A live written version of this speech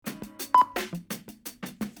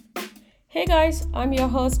Hey guys, I'm your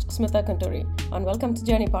host Smita Kanturi, and welcome to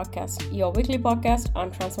Journey Podcast, your weekly podcast on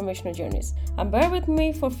transformational journeys. And bear with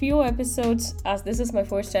me for few episodes as this is my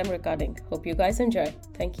first time recording. Hope you guys enjoy.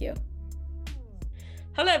 Thank you.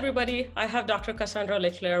 Hello everybody, I have Dr. Cassandra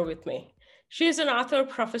LaClair with me. She is an author,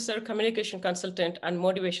 professor, communication consultant, and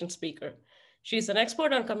motivation speaker. She is an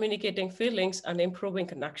expert on communicating feelings and improving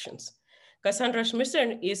connections. Cassandra's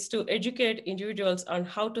mission is to educate individuals on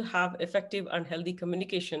how to have effective and healthy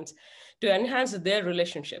communications to enhance their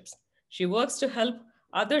relationships. She works to help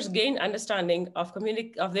others gain understanding of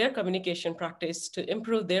their communication practice to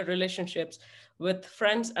improve their relationships with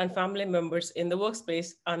friends and family members in the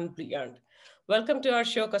workspace and beyond. Welcome to our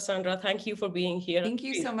show, Cassandra. Thank you for being here. Thank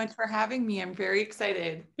you so much for having me. I'm very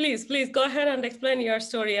excited. Please go ahead and explain your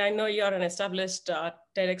story. I know you are an established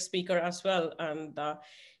TEDx speaker as well, and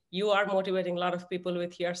you are motivating a lot of people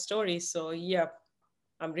with your story. So yeah,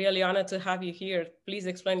 I'm really honored to have you here. Please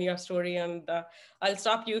explain your story, and I'll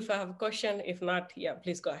stop you if I have a question. If not, yeah,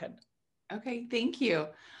 please go ahead. Okay, thank you.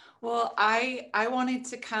 Well, I wanted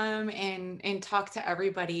to come and talk to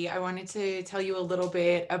everybody. I wanted to tell you a little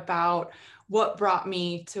bit about what brought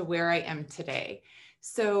me to where I am today.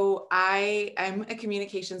 So I'm a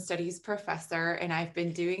communication studies professor, and I've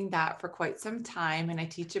been doing that for quite some time, and I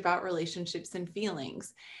teach about relationships and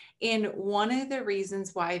feelings. And one of the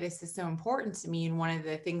reasons why this is so important to me, and one of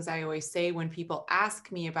the things I always say when people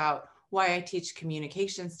ask me about why I teach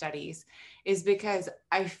communication studies, is because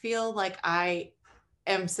I feel like I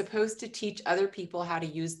am supposed to teach other people how to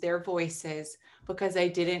use their voices because I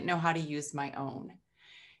didn't know how to use my own.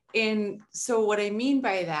 And so, what I mean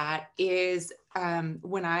by that is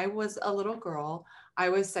when I was a little girl, I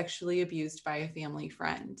was sexually abused by a family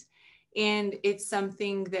friend. And it's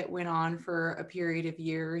something that went on for a period of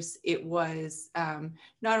years. It was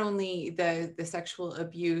not only the sexual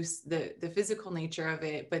abuse, the physical nature of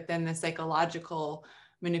it, but then the psychological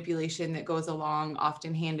manipulation that goes along,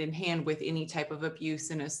 often hand in hand with any type of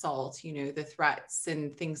abuse and assault, the threats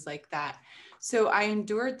and things like that. So I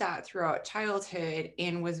endured that throughout childhood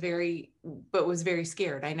and was very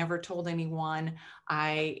scared. I never told anyone.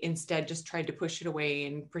 I instead just tried to push it away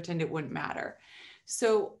and pretend it wouldn't matter.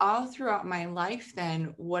 So all throughout my life,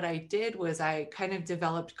 then what I did was I kind of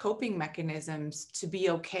developed coping mechanisms to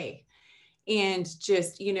be okay. And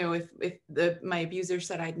just, if my abuser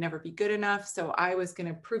said I'd never be good enough, so I was going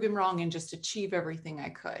to prove him wrong and just achieve everything I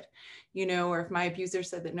could, or if my abuser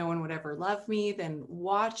said that no one would ever love me, then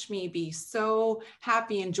watch me be so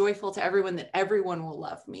happy and joyful to everyone that everyone will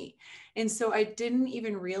love me. And so I didn't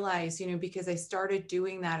even realize, because I started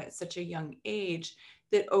doing that at such a young age,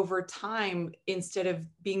 that over time, instead of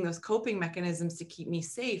being those coping mechanisms to keep me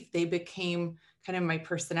safe, they became kind of my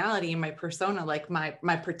personality and my persona, like my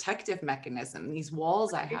protective mechanism, these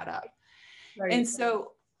walls I had up. Right. And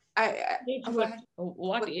so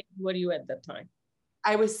what age were you at that time?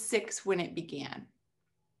 I was 6 when it began.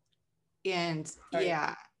 And Right.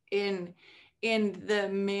 yeah, and the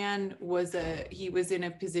man was he was in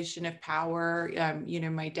a position of power.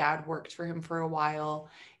 My dad worked for him for a while,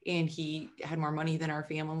 and he had more money than our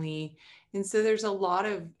family. And so there's a lot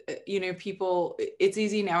of, people, it's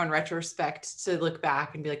easy now in retrospect to look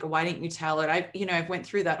back and be like, oh, why didn't you tell it? I've went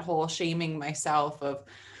through that whole shaming myself of,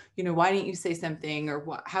 why didn't you say something,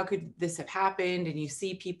 or how could this have happened? And you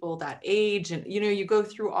see people that age, and, you go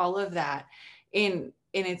through all of that. And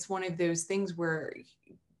it's one of those things where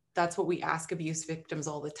that's what we ask abuse victims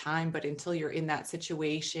all the time. But until you're in that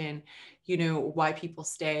situation, why people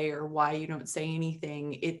stay or why you don't say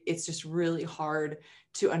anything, it's just really hard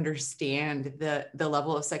to understand the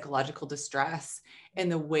level of psychological distress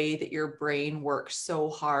and the way that your brain works so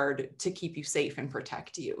hard to keep you safe and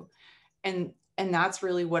protect you. And that's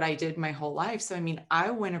really what I did my whole life. So, I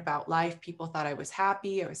went about life. People thought I was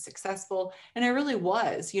happy, I was successful, and I really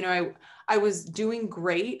was. I was doing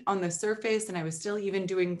great on the surface, and I was still even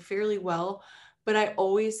doing fairly well, but I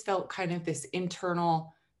always felt kind of this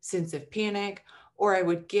internal sense of panic, or I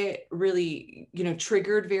would get really,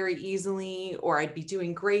 triggered very easily, or I'd be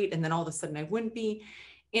doing great, and then all of a sudden I wouldn't be.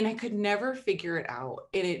 And I could never figure it out.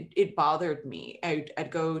 And it bothered me.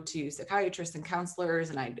 I'd go to psychiatrists and counselors,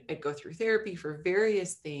 and I'd go through therapy for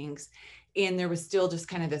various things. And there was still just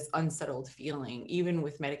kind of this unsettled feeling, even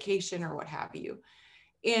with medication or what have you.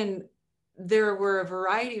 And there were a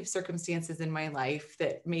variety of circumstances in my life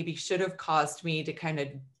that maybe should have caused me to kind of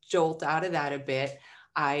jolt out of that a bit.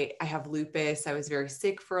 I have lupus. I was very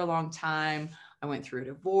sick for a long time. I went through a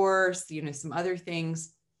divorce, some other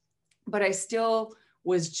things, but I still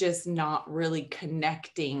was just not really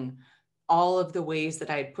connecting all of the ways that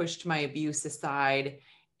I had pushed my abuse aside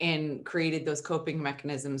and created those coping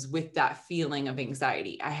mechanisms with that feeling of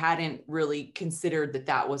anxiety. I hadn't really considered that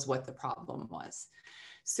that was what the problem was.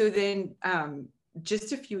 So then,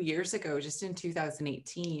 just a few years ago, just in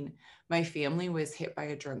 2018, my family was hit by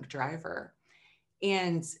a drunk driver.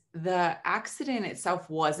 And the accident itself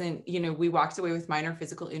wasn't, we walked away with minor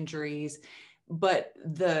physical injuries, but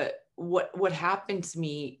what happened to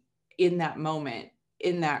me in that moment,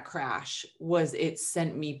 in that crash, was it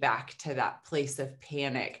sent me back to that place of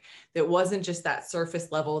panic that wasn't just that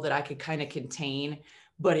surface level that I could kind of contain,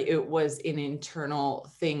 but it was an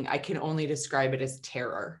internal thing. I can only describe it as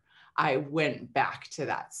terror. I went back to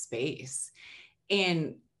that space,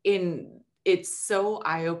 and it's so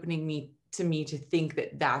eye-opening to me to think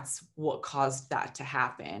that that's what caused that to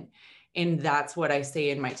happen. And that's what I say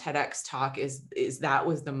in my TEDx talk is that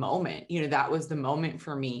was the moment, that was the moment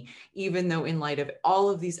for me, even though in light of all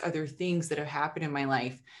of these other things that have happened in my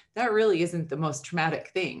life, that really isn't the most traumatic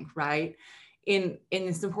thing, right? And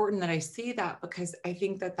it's important that I say that, because I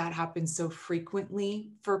think that happens so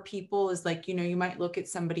frequently for people. Is like, you might look at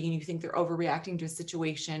somebody and you think they're overreacting to a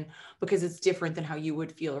situation because it's different than how you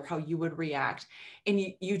would feel or how you would react. And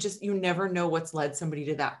you never know what's led somebody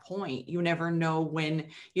to that point. You never know when,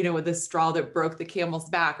 with the straw that broke the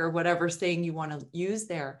camel's back, or whatever saying you want to use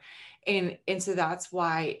there. And so that's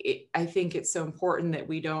why I think it's so important that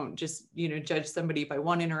we don't just, judge somebody by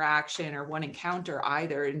one interaction or one encounter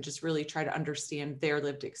either, and just really try to understand their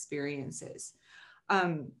lived experiences.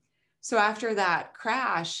 So after that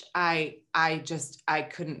crash, I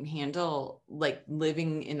couldn't handle like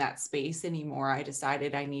living in that space anymore. I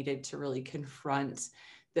decided I needed to really confront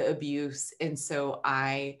the abuse. And so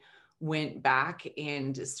I went back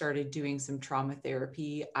and started doing some trauma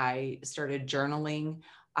therapy. I started journaling.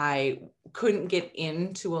 I couldn't get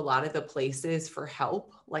into a lot of the places for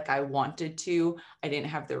help like I wanted to. I didn't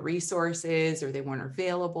have the resources, or they weren't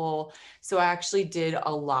available. So I actually did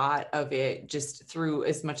a lot of it just through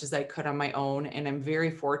as much as I could on my own. And I'm very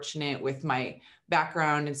fortunate with my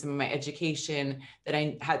background and some of my education that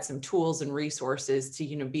I had some tools and resources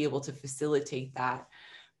to, be able to facilitate that.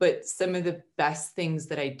 But some of the best things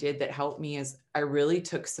that I did that helped me is I really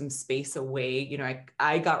took some space away.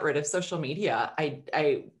 I got rid of social media.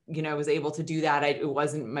 I was able to do that.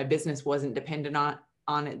 My business wasn't dependent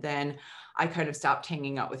on it then. I kind of stopped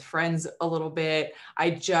hanging out with friends a little bit. I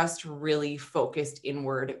just really focused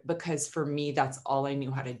inward, because for me, that's all I knew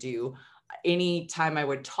how to do. Anytime I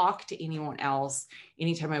would talk to anyone else,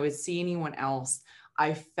 anytime I would see anyone else,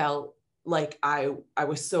 I felt like I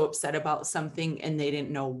was so upset about something and they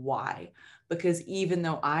didn't know why. Because even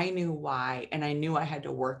though I knew why and I knew I had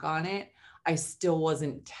to work on it, I still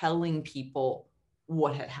wasn't telling people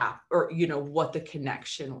what had happened, or, what the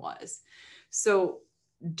connection was. So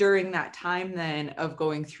during that time then of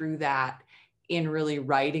going through that and really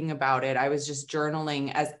writing about it, I was just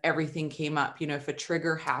journaling as everything came up. If a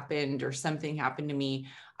trigger happened or something happened to me,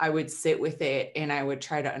 I would sit with it and I would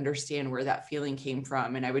try to understand where that feeling came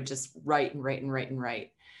from. And I would just write and write and write and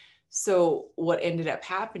write. So what ended up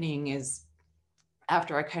happening is,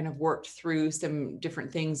 after I kind of worked through some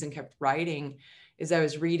different things and kept writing, is I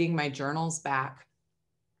was reading my journals back.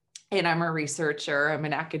 And I'm a researcher, I'm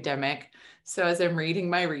an academic. So as I'm reading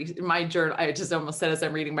my journal, I just almost said as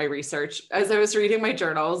I'm reading my research, as I was reading my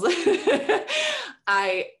journals,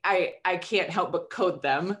 I can't help but code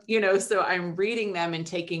them, so I'm reading them and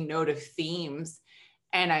taking note of themes.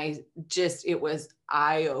 And it was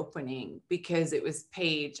eye-opening, because it was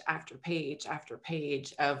page after page after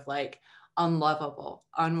page of like unlovable,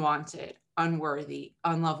 unwanted, unworthy,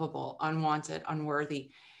 unlovable, unwanted,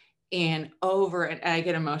 unworthy. And I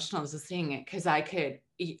get emotional just seeing it, because I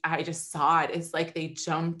just saw it. It's like they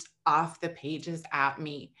jumped off the pages at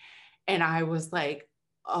me. And I was like,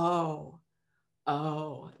 oh,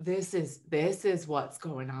 this is what's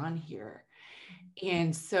going on here.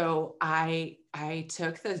 And so I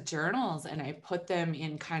took those journals and I put them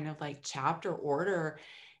in kind of like chapter order,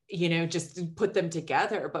 just put them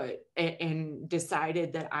together, and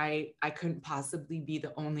decided that I couldn't possibly be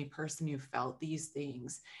the only person who felt these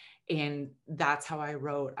things. And that's how I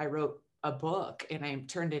wrote a book, and I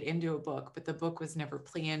turned it into a book, but the book was never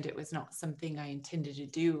planned. It was not something I intended to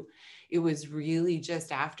do. It was really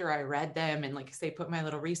just after I read them and, like I say, put my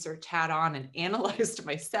little research hat on and analyzed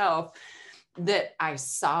myself, that I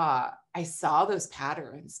saw those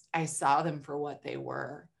patterns. I saw them for what they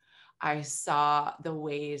were. I saw the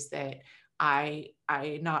ways that I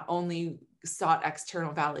not only sought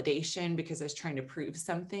external validation because I was trying to prove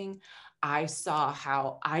something, I saw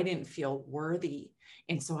how I didn't feel worthy.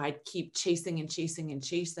 And so I'd keep chasing and chasing and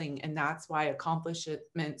chasing. And that's why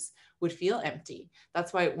accomplishments would feel empty.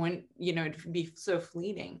 That's why it wouldn't, it'd be so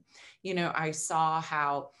fleeting. I saw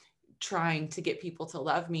how trying to get people to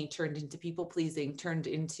love me turned into people pleasing, turned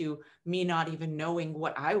into me not even knowing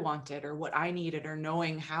what I wanted or what I needed, or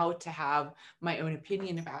knowing how to have my own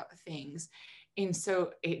opinion about things. And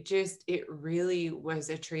so it really was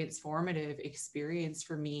a transformative experience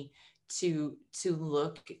for me to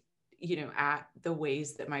look, at the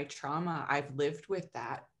ways that my trauma, I've lived with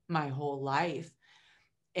that my whole life.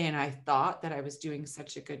 And I thought that I was doing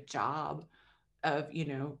such a good job of,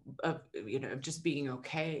 just being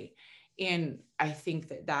okay. And I think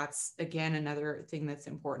that that's, again, another thing that's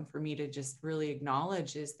important for me to just really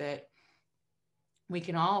acknowledge, is that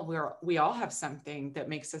we all have something that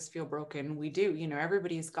makes us feel broken. We do,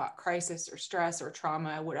 everybody's got crisis or stress or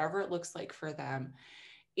trauma, whatever it looks like for them.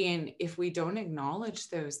 And if we don't acknowledge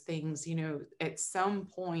those things, at some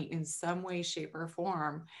point, in some way, shape, or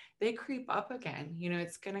form, they creep up again.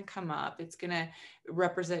 It's going to come up. It's going to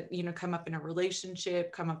represent, come up in a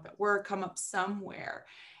relationship, come up at work, come up somewhere.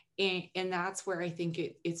 And that's where I think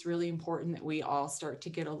it's really important that we all start to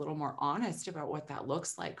get a little more honest about what that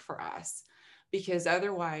looks like for us. Because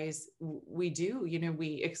otherwise we do,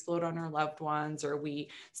 we explode on our loved ones, or we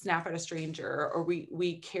snap at a stranger, or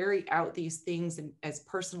we carry out these things as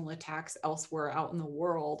personal attacks elsewhere out in the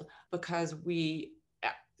world, because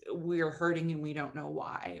we're hurting and we don't know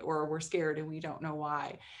why, or we're scared and we don't know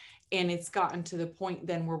why. And it's gotten to the point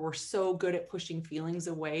then where we're so good at pushing feelings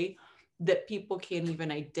away that people can't even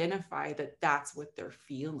identify that that's what they're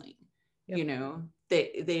feeling. Yep.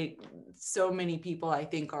 They so many people, I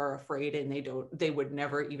think, are afraid, and they would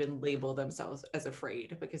never even label themselves as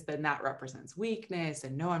afraid, because then that represents weakness,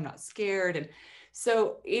 and no, I'm not scared. And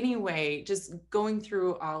so anyway, just going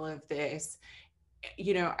through all of this,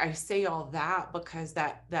 I say all that because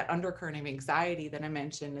that undercurrent of anxiety that I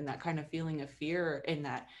mentioned, and that kind of feeling of fear, and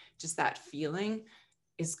that feeling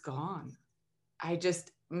is gone.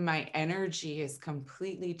 My energy has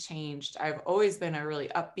completely changed. I've always been a really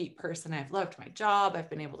upbeat person. I've loved my job. I've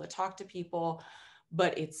been able to talk to people,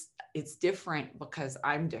 but it's different because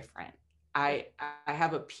I'm different. I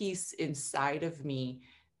have a peace inside of me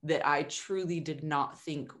that I truly did not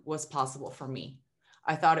think was possible for me.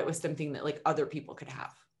 I thought it was something that like other people could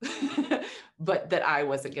have, but that I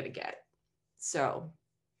wasn't going to get. So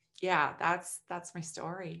yeah, that's my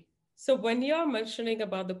story. So when you're mentioning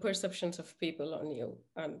about the perceptions of people on you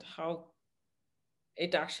and how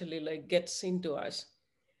it actually like gets into us,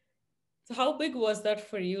 so how big was that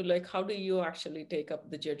for you? Like, how do you actually take up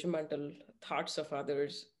the judgmental thoughts of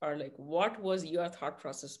others, or like what was your thought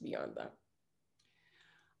process beyond that?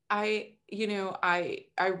 I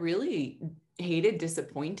really hated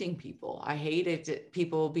disappointing people. I hated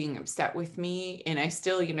people being upset with me. And I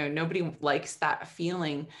still, nobody likes that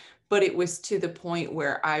feeling, but it was to the point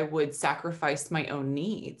where I would sacrifice my own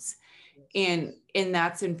needs. And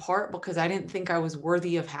that's in part because I didn't think I was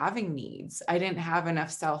worthy of having needs. I didn't have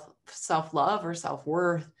enough self-love or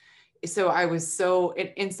self-worth. So I was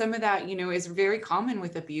and some of that, is very common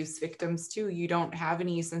with abuse victims too. You don't have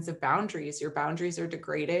any sense of boundaries. Your boundaries are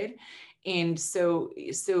degraded. And so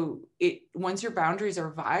once your boundaries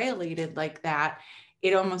are violated like that,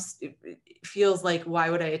 it almost feels like, why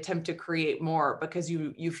would I attempt to create more? Because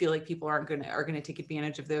you feel like people are going to take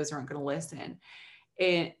advantage of those, or aren't going to listen.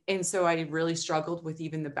 And so I really struggled with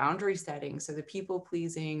even the boundary setting. So the people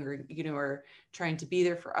pleasing, or trying to be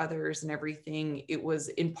there for others and everything, it was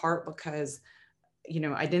in part because,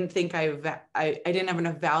 I didn't think I didn't have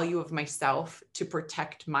enough value of myself to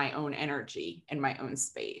protect my own energy and my own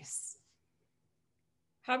space.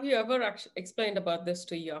 Have you ever explained about this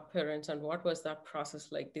to your parents, and what was that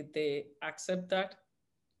process like? Did they accept that?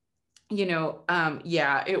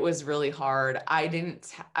 Yeah, it was really hard. I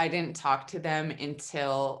didn't talk to them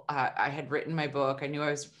until I had written my book. I knew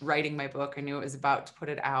I was writing my book. I knew it was about to put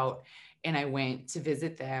it out, and I went to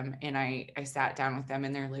visit them, and I sat down with them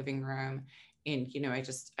in their living room, and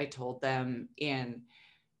I told them, and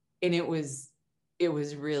it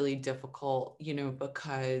was really difficult,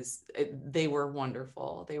 because they were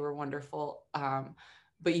wonderful. They were wonderful.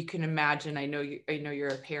 But you can imagine, I know you're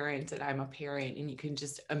a parent, and I'm a parent, and you can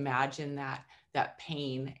just imagine that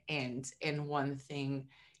pain. And one thing,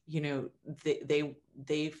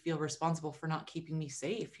 they feel responsible for not keeping me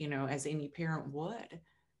safe, as any parent would.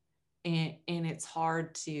 And it's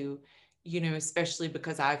hard to, especially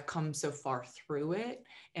because I've come so far through it,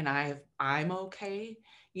 and I'm okay,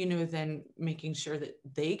 then making sure that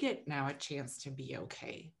they get now a chance to be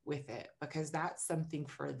okay with it, because that's something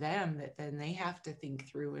for them that then they have to think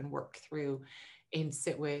through and work through and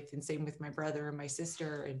sit with, and same with my brother and my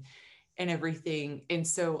sister and everything. And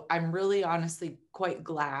so I'm really honestly quite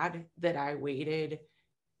glad that I waited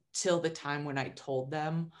till the time when I told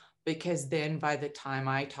them, because then by the time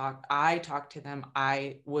I talked to them,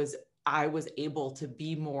 I was able to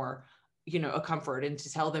be more, a comfort, and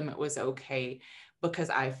to tell them it was okay,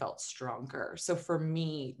 because I felt stronger. So for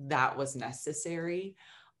me, that was necessary.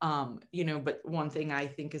 But one thing I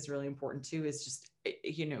think is really important too is just,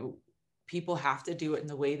 people have to do it in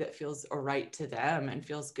the way that feels all right to them and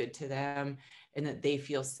feels good to them, and that they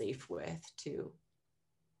feel safe with too.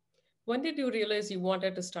 When did you realize you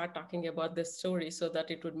wanted to start talking about this story so that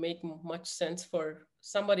it would make much sense for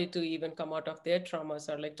somebody to even come out of their traumas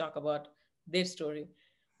or like talk about their story?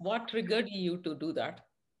 What triggered you to do that?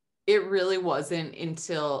 It really wasn't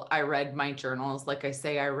until I read my journals. Like I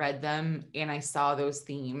say, I read them and I saw those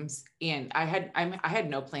themes, and I had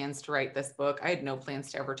no plans to write this book. I had no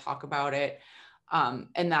plans to ever talk about it.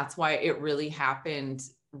 And that's why it really happened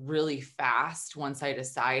really fast. Once I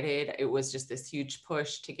decided, it was just this huge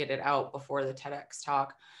push to get it out before the TEDx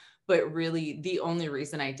talk. But really the only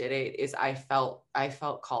reason I did it is I felt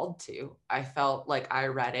called to. I felt like I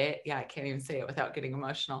read it. Yeah, I can't even say it without getting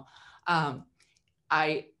emotional. Um,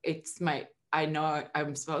 I know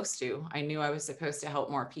I'm supposed to. I knew I was supposed to help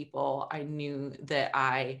more people. I knew that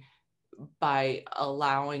by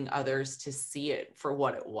allowing others to see it for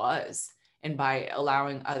what it was, and by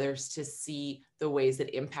allowing others to see the ways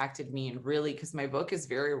it impacted me, and really, because my book is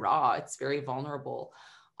very raw, it's very vulnerable.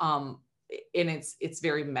 Um, and it's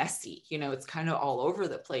very messy, it's kind of all over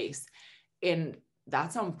the place. And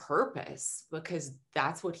that's on purpose, because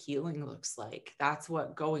that's what healing looks like. That's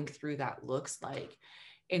what going through that looks like.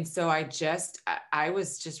 And so I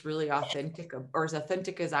was just really authentic, or as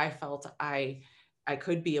authentic as I felt I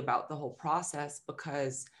could be about the whole process,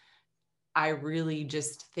 because I really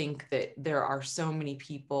just think that there are so many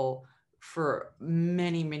people for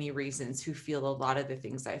many, many reasons who feel a lot of the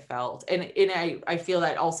things I felt. And I feel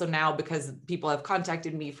that also now, because people have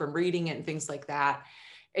contacted me from reading it and things like that.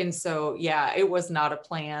 And so, yeah, it was not a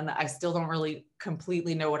plan. I still don't really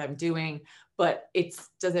completely know what I'm doing, but it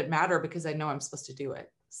doesn't matter, because I know I'm supposed to do it.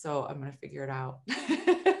 So I'm going to figure it out.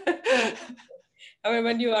 I mean,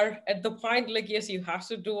 when you are at the point, like, yes, you have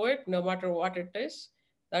to do it no matter what it is,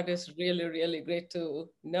 that is really, really great to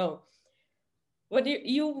know. When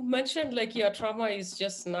you mentioned like your trauma is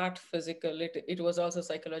just not physical, it was also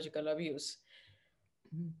psychological abuse.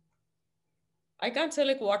 I can't say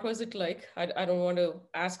like what was it like. I don't want to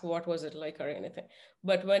ask what was it like or anything.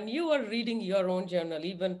 But when you are reading your own journal,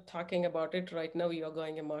 even talking about it right now, you're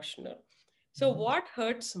going emotional. So what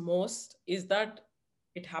hurts most is that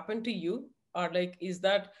it happened to you, or like is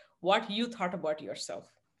that what you thought about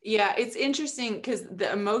yourself? Yeah, it's interesting, because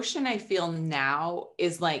the emotion I feel now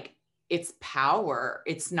is like, it's power.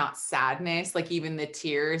 It's not sadness. Like even the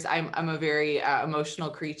tears, I'm a very emotional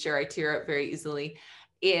creature. I tear up very easily.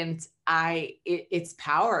 And it's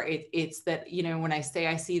power. It's that, when I say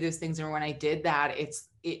I see those things, or when I did that,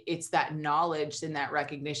 it's that knowledge and that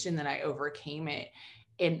recognition that I overcame it.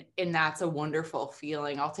 And that's a wonderful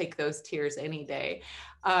feeling. I'll take those tears any day.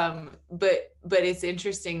 But it's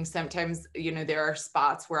interesting. Sometimes, there are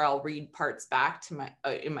spots where I'll read parts back to my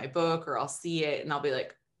in my book, or I'll see it and I'll be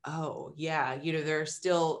like, oh yeah, there are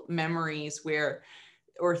still memories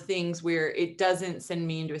or things where it doesn't send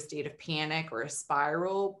me into a state of panic or a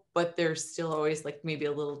spiral, but there's still always like maybe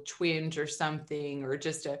a little twinge or something, or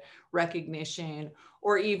just a recognition.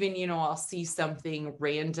 Or even, I'll see something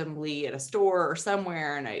randomly at a store or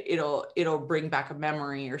somewhere, and it'll bring back a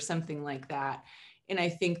memory or something like that. And I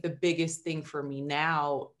think the biggest thing for me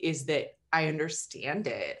now is that I understand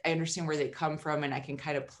it. I understand where they come from, and I can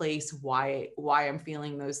kind of place why I'm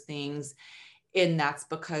feeling those things. And that's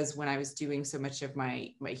because when I was doing so much of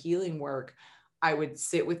my healing work, I would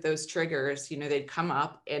sit with those triggers. They'd come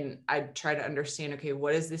up, and I'd try to understand, okay,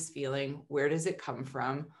 what is this feeling? Where does it come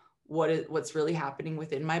from? What's really happening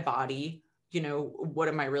within my body? What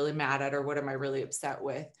am I really mad at, or what am I really upset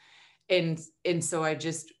with? And so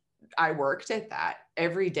I worked at that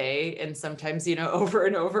every day, and sometimes, over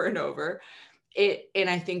and over and over it. And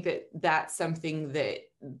I think that that's something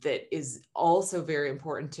that is also very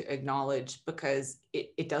important to acknowledge, because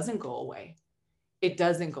it doesn't go away. It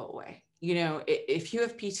doesn't go away. If you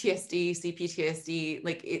have PTSD, CPTSD,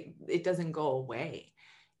 like it doesn't go away.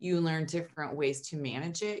 You learn different ways to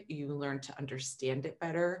manage it. You learn to understand it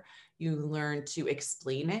better. You learn to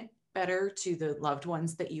explain it better to the loved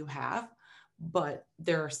ones that you have. But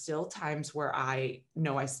there are still times where I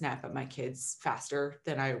know I snap at my kids faster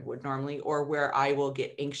than I would normally, or where I will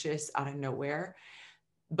get anxious out of nowhere.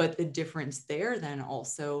 But the difference there then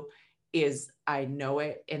also is I know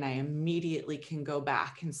it, and I immediately can go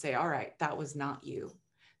back and say, all right, that was not you.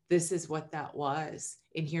 This is what that was.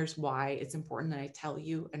 And here's why it's important that I tell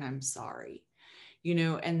you, and I'm sorry.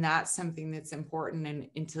 And that's something that's important. And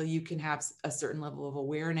until you can have a certain level of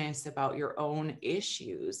awareness about your own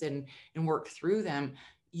issues and work through them,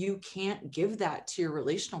 you can't give that to your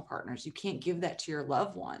relational partners. You can't give that to your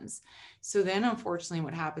loved ones. So then, unfortunately,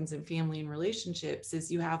 what happens in family and relationships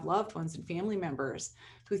is you have loved ones and family members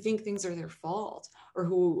who think things are their fault, or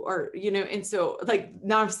who are, and so, like,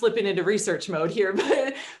 now I'm slipping into research mode here,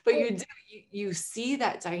 but you see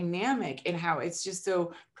that dynamic and how it's just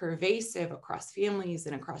so pervasive across families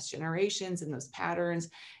and across generations and those patterns.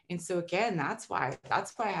 And so again, that's why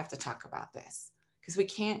I have to talk about this, because we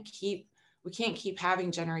can't keep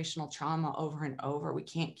having generational trauma over and over. We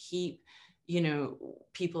can't keep,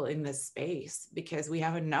 people in this space, because we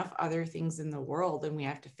have enough other things in the world, and we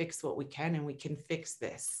have to fix what we can, and we can fix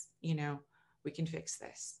this, we can fix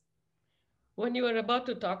this. When you were about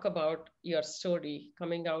to talk about your story,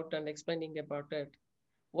 coming out and explaining about it,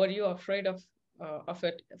 were you afraid of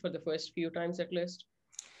it for the first few times at least?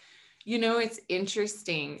 It's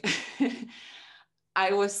interesting.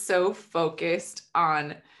 I was so focused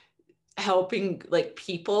on helping like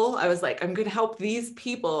people. I was like, I'm going to help these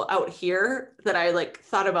people out here, that I like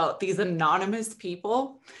thought about these anonymous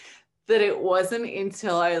people, that it wasn't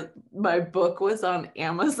until my book was on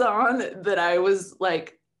Amazon that I was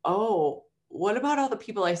like, oh, what about all the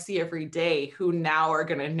people I see every day who now are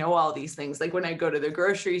going to know all these things, like when I go to the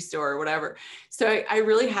grocery store or whatever. So I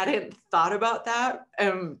really hadn't thought about that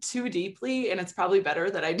too deeply, and it's probably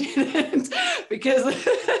better that I didn't because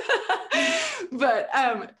but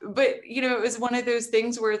it was one of those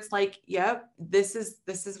things where it's like, yep, this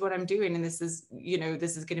is what I'm doing, and this is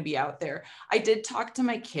going to be out there. I did talk to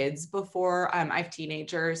my kids before. I have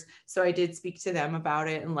teenagers, so I did speak to them about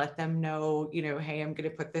it and let them know, hey, I'm going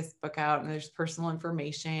to put this book out, and there's personal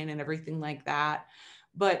information and everything like that.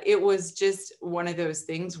 But it was just one of those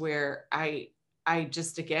things where I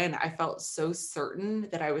just, again, I felt so certain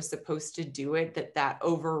that I was supposed to do it, that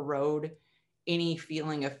overrode any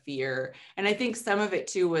feeling of fear. And I think some of it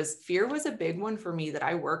too was fear was a big one for me that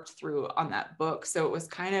I worked through on that book. So it was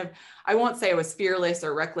kind of, I won't say I was fearless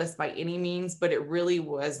or reckless by any means, but it really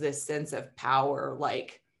was this sense of power,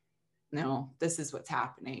 like, no, this is what's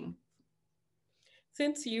happening.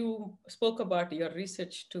 Since you spoke about your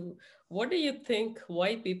research too, what do you think,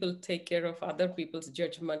 why people take care of other people's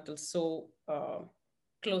judgmental so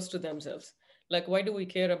close to themselves? Like, why do we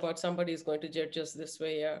care about somebody is going to judge us this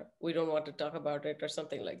way? We don't want to talk about it or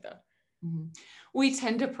something like that. Mm-hmm. We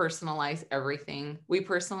tend to personalize everything. We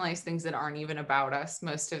personalize things that aren't even about us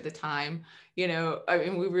most of the time. We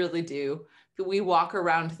really do. We walk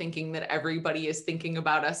around thinking that everybody is thinking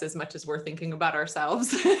about us as much as we're thinking about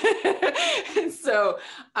ourselves. And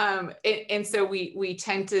so we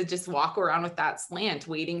tend to just walk around with that slant,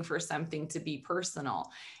 waiting for something to be personal.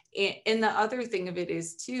 And the other thing of it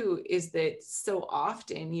is too, is that so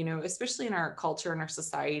often, especially in our culture and our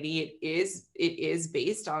society, it is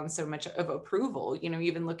based on so much of approval.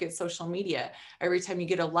 Even look at social media. Every time you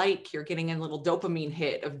get a like, you're getting a little dopamine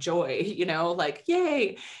hit of joy, like,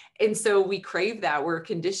 yay. And so we crave that. We're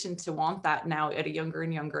conditioned to want that now at a younger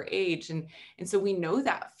and younger age. And so we know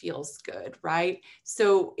that feels good, right?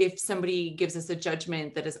 So if somebody gives us a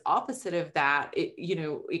judgment that is opposite of that,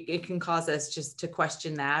 it can cause us just to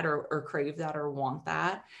question that or crave that or want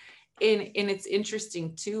that. And it's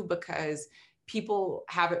interesting too, because people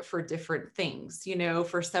have it for different things.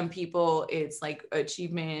 For some people, it's like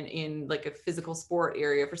achievement in like a physical sport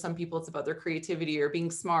area. For some people, it's about their creativity or being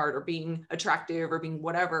smart or being attractive or being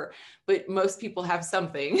whatever. But most people have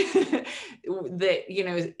something that,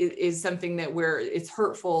 is something that where it's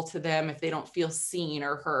hurtful to them if they don't feel seen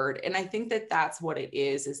or heard. And I think that that's what it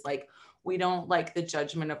is like, we don't like the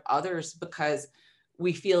judgment of others because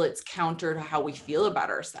we feel it's counter to how we feel about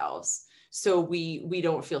ourselves. So we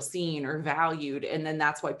don't feel seen or valued. And then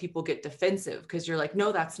that's why people get defensive, because you're like,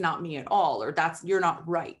 no, that's not me at all, or you're not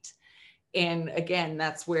right. And again,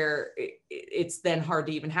 that's where it's then hard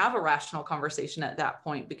to even have a rational conversation at that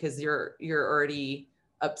point, because you're already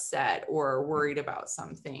upset or worried about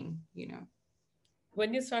something,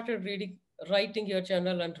 When you started writing your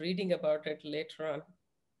journal and reading about it later on,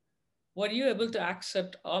 were you able to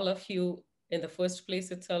accept all of you in the first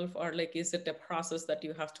place itself, or like, is it a process that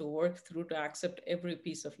you have to work through to accept every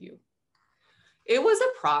piece of you? It was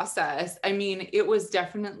a process. I mean, it was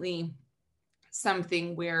definitely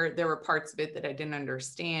something where there were parts of it that I didn't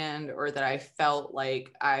understand or that I felt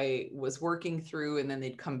like I was working through, and then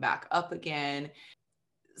they'd come back up again.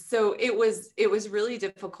 So it was really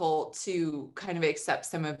difficult to kind of accept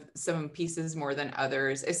some pieces more than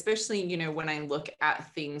others, especially, when I look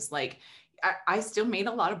at things like I still made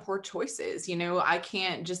a lot of poor choices. I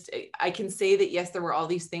can say that, yes, there were all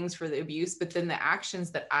these things for the abuse, but then the actions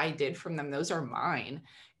that I did from them, those are mine,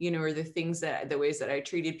 or the ways that I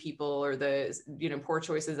treated people, or the, poor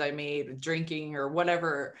choices I made with drinking or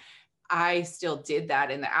whatever. I still did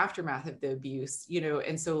that in the aftermath of the abuse,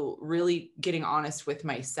 and so really getting honest with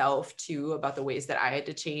myself too about the ways that I had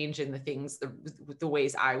to change and the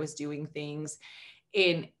ways I was doing things.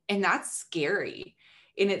 And that's scary.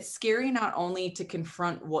 And it's scary not only to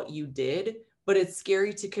confront what you did, but it's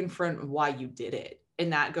scary to confront why you did it.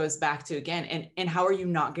 And that goes back to, again, and how are you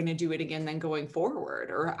not going to do it again then going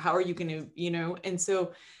forward? Or how are you going to, and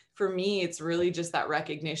so for me, it's really just that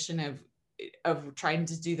recognition of trying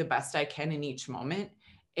to do the best I can in each moment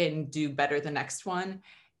and do better the next one.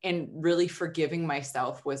 And really forgiving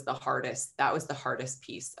myself was the hardest. That was the hardest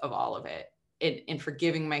piece of all of it. And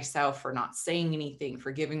forgiving myself for not saying anything,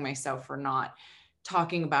 forgiving myself for not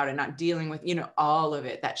talking about it, not dealing with, all of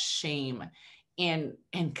it, that shame. And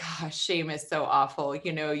gosh, shame is so awful.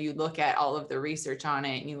 You look at all of the research on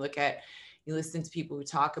it, and you listen to people who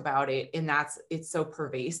talk about it, and it's so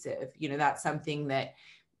pervasive. That's something that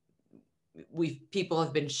people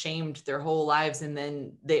have been shamed their whole lives, and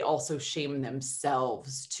then they also shame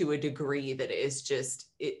themselves to a degree that is just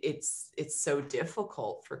it's so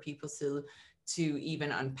difficult for people to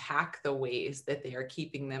even unpack the ways that they are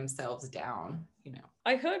keeping themselves down.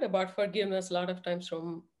 I heard about forgiveness a lot of times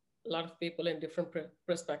from a lot of people in different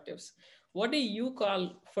perspectives. What do you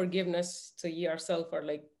call forgiveness to yourself, or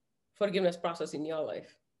like forgiveness process in your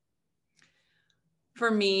life? For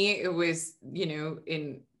me, it was,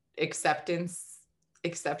 in acceptance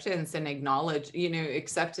and acceptance and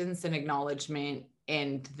acknowledgement,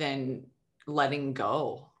 and then letting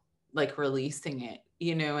go, like releasing it,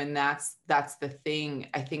 and that's the thing.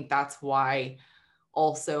 I think that's why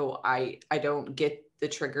also I don't get the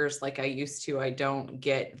triggers like I used to. I don't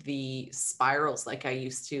get the spirals like I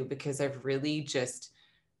used to, because I've really just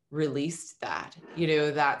released that.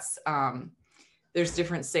 That's there's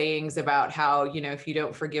different sayings about how, if you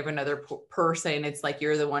don't forgive another person, it's like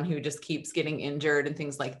you're the one who just keeps getting injured and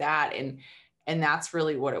things like that. And that's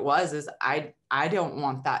really what it was, is I don't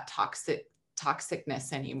want that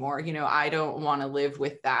toxicness anymore. I don't want to live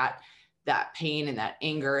with that pain and that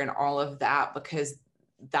anger and all of that, because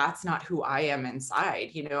that's not who I am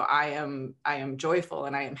inside. I am joyful,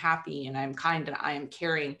 and I am happy, and I'm kind, and I am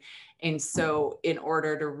caring. And so in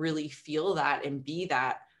order to really feel that and be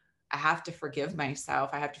that, I have to forgive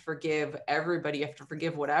myself. I have to forgive everybody. I have to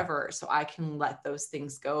forgive whatever, so I can let those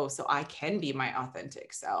things go, so I can be my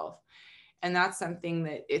authentic self. And that's something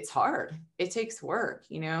that it's hard. It takes work,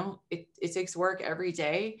 it takes work every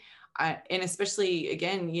day. And especially,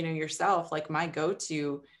 again, yourself, like my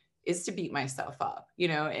go-to is to beat myself up,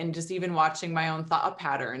 and just even watching my own thought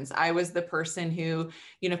patterns. I was the person who,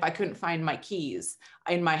 if I couldn't find my keys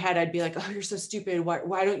in my head, I'd be like, oh, you're so stupid.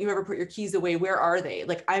 Why don't you ever put your keys away? Where are they?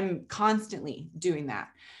 Like, I'm constantly doing that,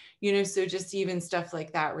 so just even stuff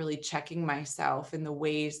like that, really checking myself in the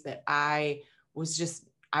ways that I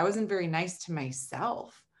wasn't very nice to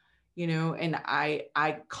myself, and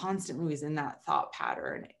I constantly was in that thought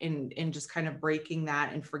pattern, and just kind of breaking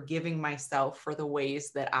that and forgiving myself for the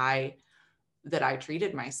ways that I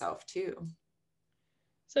treated myself too.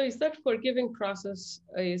 So is that forgiving process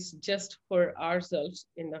is just for ourselves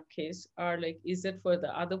in that case, or like, is it for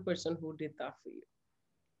the other person who did that for you?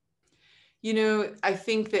 I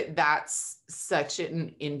think that that's such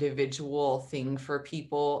an individual thing for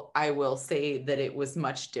people. I will say that it was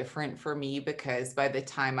much different for me, because by the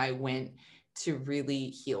time I went to really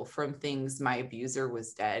heal from things, my abuser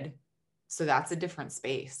was dead. So that's a different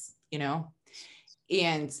space,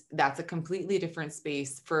 and that's a completely different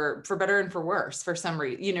space for better and for worse, for some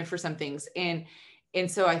reason, for some things. And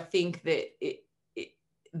so I think that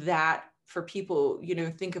that for people,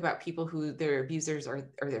 think about people who their abusers are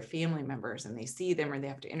their family members, and they see them or they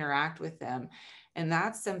have to interact with them. And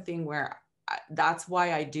that's something where that's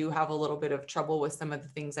why I do have a little bit of trouble with some of the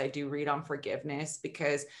things I do read on forgiveness,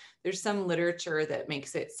 because there's some literature that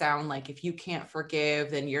makes it sound like if you can't forgive,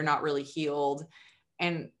 then you're not really healed.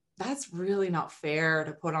 And that's really not fair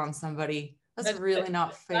to put on somebody. That's really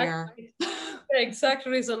not fair. The exact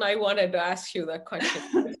reason I wanted to ask you that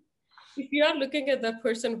question. If you are looking at the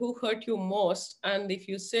person who hurt you most, and if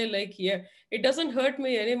you say like, yeah, it doesn't hurt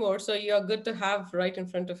me anymore, so you're good to have right in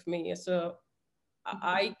front of me. So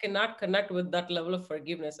I cannot connect with that level of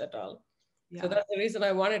forgiveness at all. So Yeah. that's the reason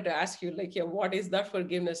I wanted to ask you, like, yeah, what is that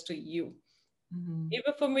forgiveness to you? Mm-hmm.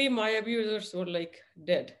 Even for me, my abusers were like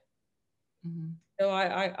dead. Mm-hmm. So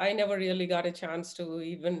I never really got a chance to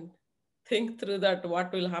even think through that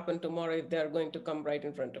what will happen tomorrow if they're going to come right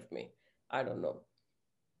in front of me. I don't know.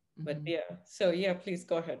 But Mm-hmm. yeah, so yeah, please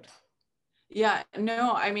go ahead. Yeah,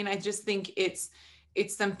 no, I mean, I just think it's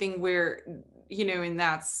something where, and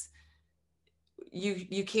that's,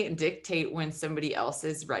 you can't dictate when somebody else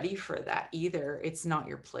is ready for that either. It's not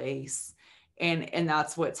your place. And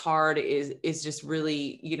that's what's hard is just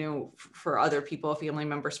really, for other people, family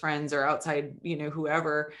members, friends, or outside,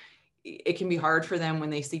 whoever, it can be hard for them when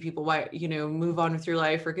they see people, why, move on with your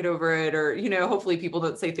life or get over it, or, hopefully people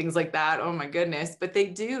don't say things like that. Oh my goodness. But they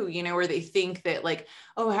do, or they think that, like,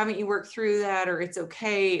 oh, haven't you worked through that, or it's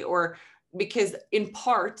okay, or because in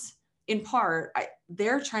part,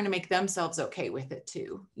 they're trying to make themselves okay with it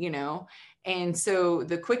too, and so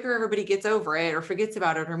the quicker everybody gets over it or forgets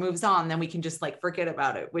about it or moves on, then we can just like forget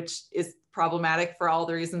about it, which is problematic for all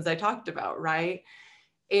the reasons I talked about, right?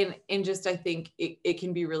 And just, I think it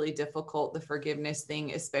can be really difficult, the forgiveness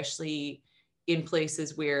thing, especially in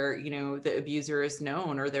places where, the abuser is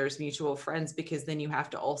known or there's mutual friends, because then you have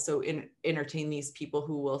to also entertain these people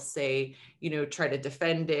who will say, try to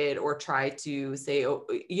defend it, or try to say, oh,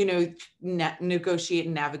 negotiate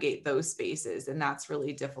and navigate those spaces. And that's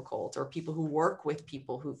really difficult. Or people who work with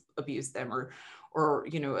people who've abused them, or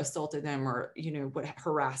assaulted them, or what,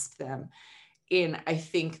 harassed them. And I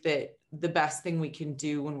think that the best thing we can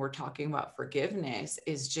do when we're talking about forgiveness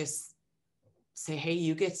is just say, hey,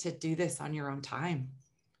 you get to do this on your own time.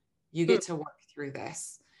 You Hmm. get to work through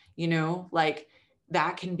this, like,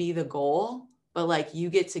 that can be the goal, but like, you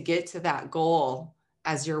get to that goal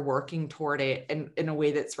as you're working toward it, and in a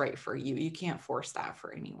way that's right for you. You can't force that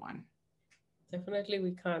for anyone. Definitely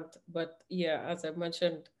we can't. But yeah, as I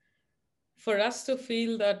mentioned, for us to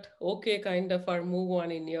feel that okay, kind of our move on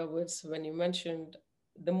in your words, when you mentioned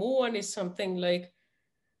the move on is something like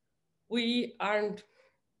we aren't,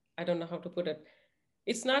 I don't know how to put it.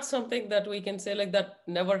 It's not something that we can say like that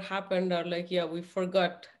never happened, or like, yeah, we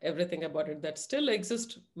forgot everything about it. That still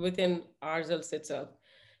exists within ourselves itself.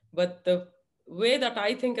 But the way that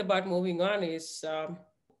I think about moving on is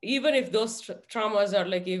even if those traumas are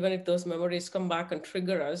like, even if those memories come back and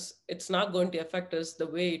trigger us, it's not going to affect us the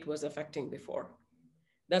way it was affecting before.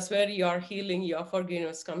 That's where your healing, your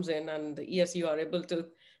forgiveness comes in. And yes, you are able to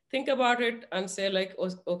think about it and say like, "Oh,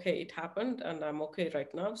 okay, it happened and I'm okay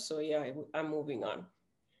right now. So yeah, I'm moving on."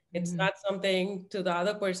 It's Mm-hmm. not something to the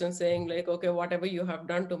other person saying like, okay, whatever you have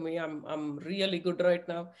done to me, I'm really good right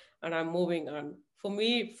now and I'm moving on. For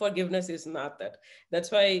me, forgiveness is not that.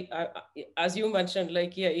 That's why, as you mentioned,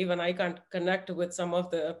 like, yeah, even I can't connect with some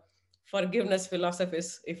of the forgiveness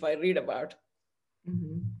philosophies if I read about.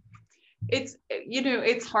 Mm-hmm.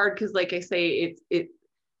 It's hard because, like I say,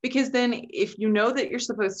 because then if you know that you're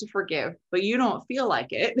supposed to forgive but you don't feel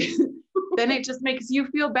like it, then it just makes you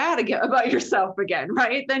feel bad again about yourself again,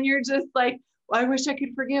 right? Then you're just like, well, I wish I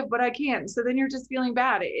could forgive but I can't, so then you're just feeling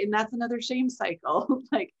bad, and that's another shame cycle.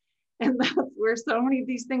 Like, and that's where so many of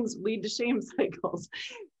these things lead to shame cycles.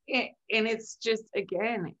 And it's just,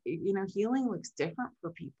 again, healing looks different for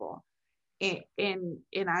people, and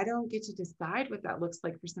I don't get to decide what that looks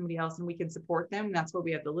like for somebody else, and we can support them. That's why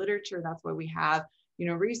we have the literature. That's why we have,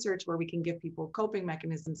 research where we can give people coping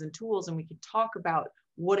mechanisms and tools, and we can talk about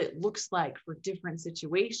what it looks like for different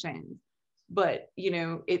situations. But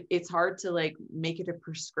it's hard to like make it a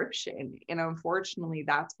prescription, and unfortunately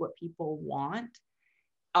that's what people want,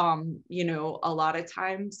 a lot of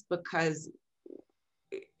times, because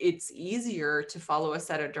it's easier to follow a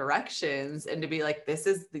set of directions and to be like,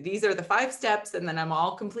 these are the 5 steps, and then I'm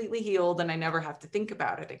all completely healed and I never have to think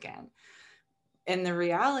about it again. And the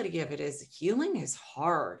reality of it is, healing is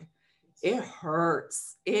hard. It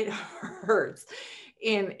hurts. It hurts.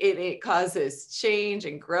 And it causes change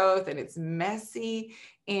and growth, and it's messy.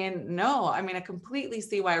 And no, I mean, I completely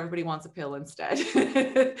see why everybody wants a pill instead.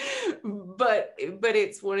 but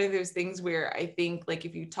it's one of those things where I think, like,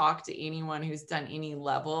 if you talk to anyone who's done any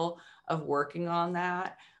level of working on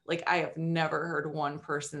that, like, I have never heard one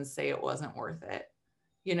person say it wasn't worth it.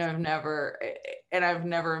 I've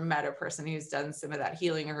never met a person who's done some of that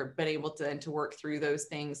healing or been able to work through those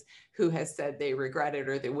things who has said they regret it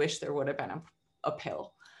or they wish there would have been a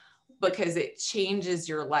pill, because it changes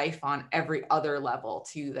your life on every other level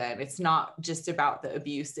too. Then it's not just about the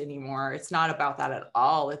abuse anymore. It's not about that at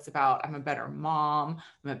all. It's about, I'm a better mom,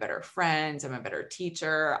 I'm a better friend, I'm a better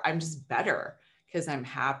teacher, I'm just better because I'm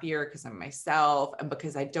happier, because I'm myself, and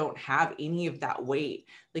because I don't have any of that weight.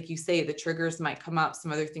 Like you say, the triggers might come up,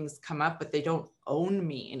 some other things come up, but they don't own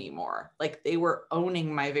me anymore. Like they were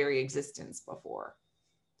owning my very existence before.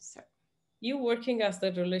 So You working as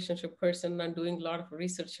that relationship person and doing a lot of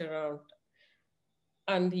research around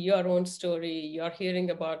and your own story, you're hearing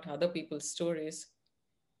about other people's stories.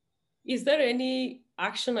 Is there any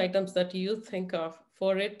action items that you think of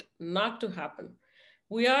for it not to happen?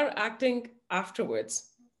 We are acting afterwards.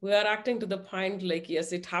 We are acting to the point like,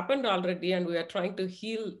 yes, it happened already, and we are trying to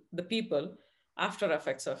heal the people after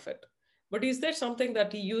effects of it. But is there something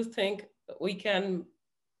that you think we can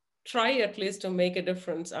try at least to make a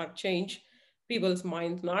difference or change people's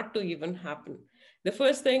minds not to even happen? The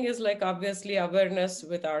first thing is like obviously awareness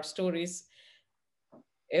with our stories.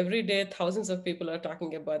 Every day thousands of people are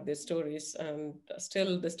talking about these stories, and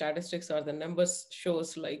still the statistics or the numbers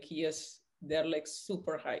shows like, yes, they're like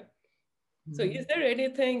super high. So is there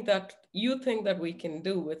anything that you think that we can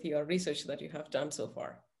do with your research that you have done so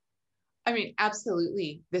far? I mean,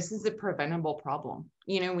 absolutely. This is a preventable problem.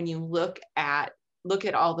 You know, when you look at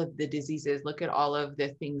all of the diseases, look at all of the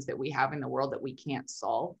things that we have in the world that we can't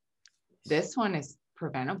solve. This one is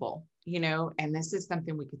preventable, you know, and this is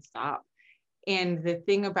something we could stop. And the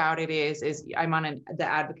thing about it is I'm on the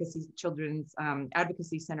advocacy children's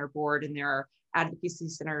advocacy center board, and there are advocacy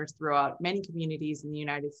centers throughout many communities in the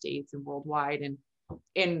United States and worldwide.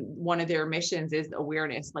 And one of their missions is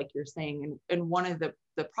awareness, like you're saying. And one of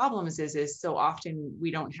the problems is so often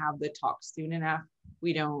we don't have the talk soon enough.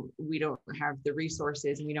 We don't have the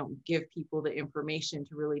resources, and we don't give people the information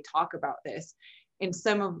to really talk about this. And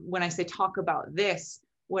when I say talk about this,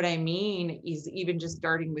 what I mean is even just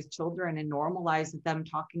starting with children and normalize them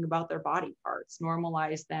talking about their body parts,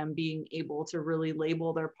 normalize them being able to really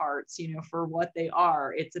label their parts, you know, for what they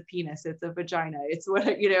are. It's a penis, it's a vagina, it's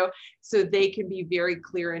what, you know, so they can be very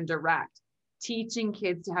clear and direct. Teaching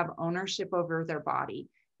kids to have ownership over their body.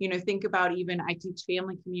 You know, think about even, I teach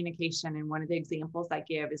family communication. And one of the examples I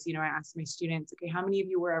give is, you know, I ask my students, okay, how many of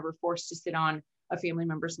you were ever forced to sit on a family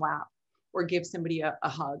member's lap or give somebody a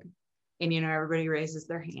hug? And, you know, everybody raises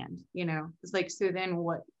their hand, you know, it's like, so then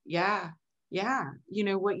what? Yeah. You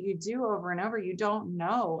know, what you do over and over, you don't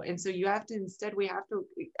know. And so you have to, instead,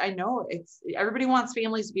 I know everybody wants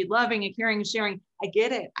families to be loving and caring and sharing. I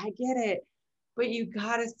get it. But you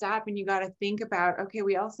got to stop and you got to think about, okay,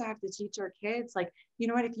 we also have to teach our kids, like, you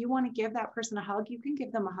know what, if you want to give that person a hug, you can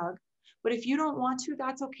give them a hug. But if you don't want to,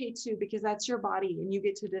 that's okay too, because that's your body and you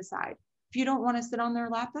get to decide. If you don't want to sit on their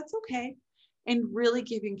lap, that's okay. And really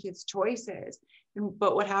giving kids choices.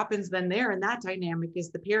 But what happens then there in that dynamic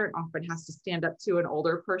is the parent often has to stand up to an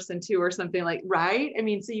older person too, or something like, right? I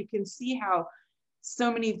mean, so you can see how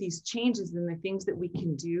so many of these changes and the things that we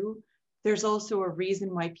can do, there's also a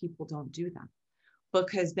reason why people don't do them,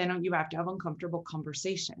 because then you have to have uncomfortable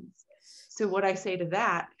conversations. So what I say to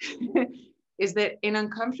that is that an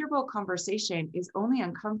uncomfortable conversation is only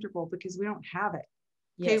uncomfortable because we don't have it.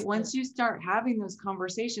 Okay, yes. Once you start having those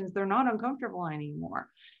conversations, they're not uncomfortable anymore.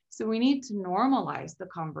 So we need to normalize the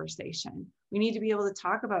conversation. We need to be able to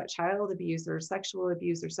talk about child abuse or sexual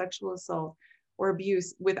assault or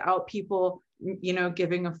abuse without people, you know,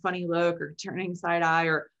 giving a funny look or turning side eye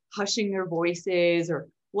or hushing their voices or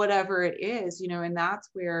whatever it is, you know. And that's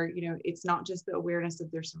where, you know, it's not just the awareness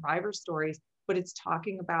of their survivor stories, but it's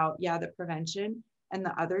talking about, the prevention. And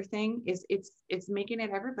the other thing is it's making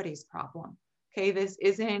it everybody's problem. Okay, this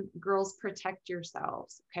isn't girls protect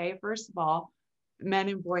yourselves. Okay, first of all, men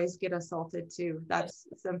and boys get assaulted too. That's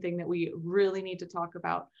something that we really need to talk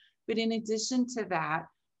about. But in addition to that,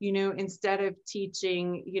 you know, instead of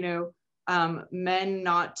teaching, you know, men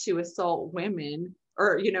not to assault women,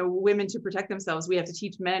 or, you know, women to protect themselves, we have to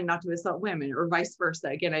teach men not to assault women, or vice versa.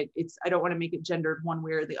 Again, I don't want to make it gendered one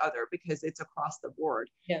way or the other because it's across the board.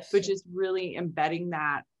 Yes. But just really embedding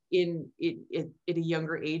that in at a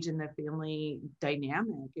younger age in the family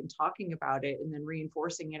dynamic and talking about it and then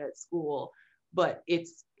reinforcing it at school. But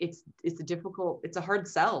it's a hard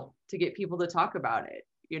sell to get people to talk about it,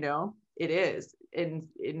 you know, it is. And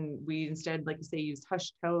we instead, like you say, use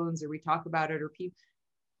hushed tones, or we talk about it, or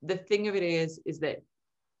the thing of it is that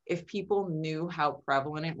if people knew how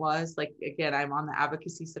prevalent it was, like, again, I'm on the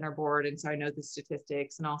advocacy center board, and so I know the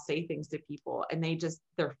statistics, and I'll say things to people and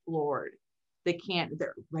they're floored.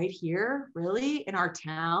 They're right here, really, in our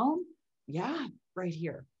town? Yeah, right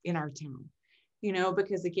here in our town, you know,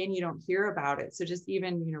 because again, you don't hear about it. So just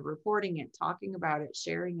even, you know, reporting it, talking about it,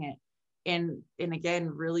 sharing it, and again,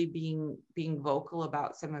 really being vocal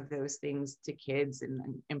about some of those things to kids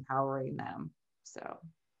and empowering them. So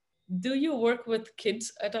do you work with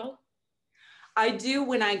kids at all? I do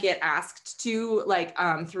when I get asked to, like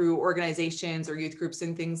through organizations or youth groups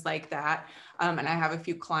and things like that. And I have a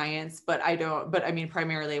few clients, but I mean,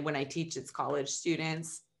 primarily when I teach, it's college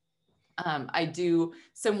students. I do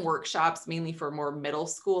some workshops mainly for more middle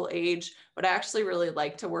school age, but I actually really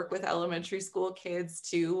like to work with elementary school kids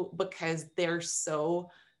too, because they'll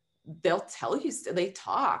tell you,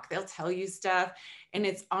 they'll tell you stuff. And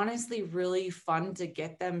it's honestly really fun to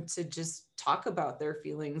get them to just talk about their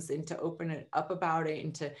feelings and to open it up about it,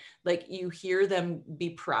 and to, like, you hear them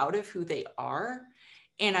be proud of who they are.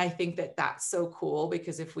 And I think that that's so cool,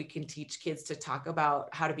 because if we can teach kids to talk about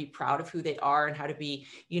how to be proud of who they are and how to be,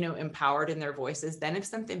 empowered in their voices, then if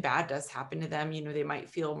something bad does happen to them, they might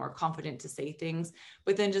feel more confident to say things.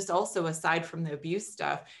 But then just also, aside from the abuse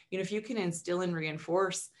stuff, if you can instill and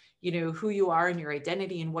reinforce, who you are and your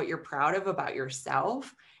identity and what you're proud of about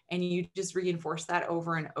yourself, and you just reinforce that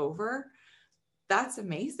over and over, that's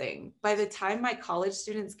amazing. By the time my college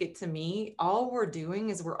students get to me, all we're doing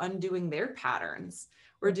is we're undoing their patterns.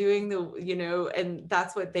 We're doing and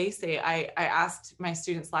that's what they say. I asked my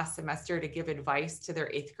students last semester to give advice to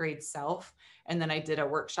their 8th grade self. And then I did a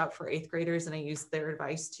workshop for 8th graders and I used their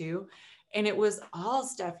advice too. And it was all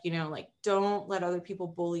stuff, like, don't let other people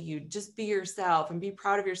bully you. Just be yourself and be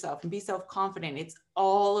proud of yourself and be self-confident. It's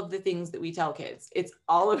all of the things that we tell kids. It's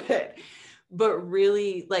all of it. But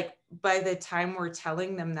really, like, by the time we're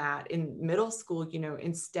telling them that in middle school,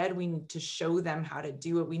 instead we need to show them how to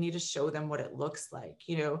do it. We need to show them what it looks like,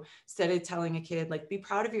 instead of telling a kid, like, be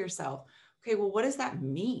proud of yourself. Okay, well, what does that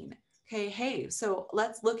mean? Okay, hey, so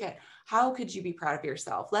let's look at, how could you be proud of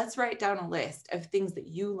yourself? Let's write down a list of things that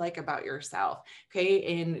you like about yourself.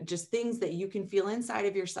 Okay, and just things that you can feel inside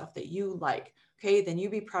of yourself that you like. Okay, then you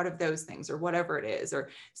be proud of those things, or whatever it is. Or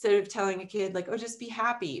instead of telling a kid, like, oh, just be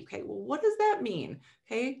happy. Okay, well, what does that mean?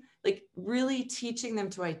 Okay, like, really teaching them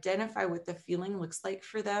to identify what the feeling looks like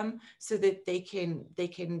for them, so that they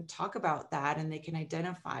can talk about that and they can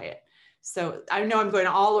identify it. So I know I'm going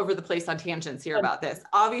all over the place on tangents here about this.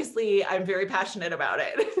 Obviously, I'm very passionate about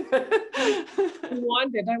it. I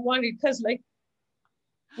want it because, like,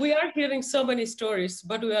 we are hearing so many stories,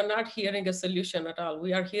 but we are not hearing a solution at all.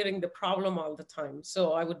 We are hearing the problem all the time.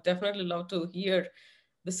 So I would definitely love to hear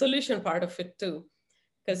the solution part of it too.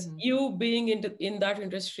 Because you being in that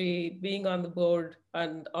industry, being on the board,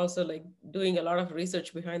 and also like doing a lot of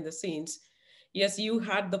research behind the scenes, yes, you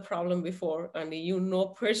had the problem before and you know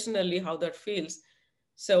personally how that feels.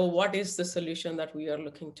 So what is the solution that we are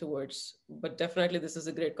looking towards? But definitely this is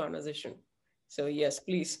a great conversation. So yes,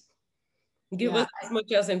 please give us as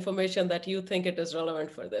much as information that you think it is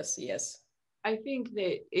relevant for this. Yes. I think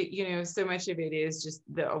that so much of it is just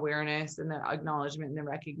the awareness and the acknowledgement and the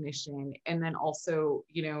recognition. And then also,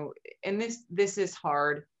 and this is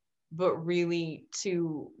hard, but really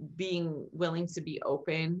to being willing to be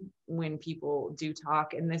open when people do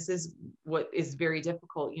talk. And this is what is very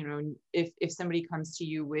difficult. If somebody comes to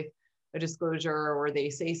you with a disclosure or they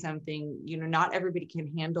say something, not everybody can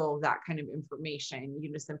handle that kind of information.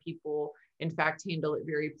 Some people, in fact, handle it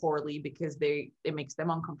very poorly because it makes them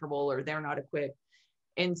uncomfortable or they're not equipped.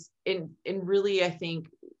 And really, I think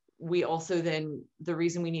we also then, the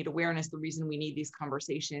reason we need awareness, the reason we need these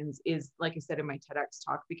conversations is, like I said in my TEDx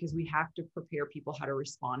talk, because we have to prepare people how to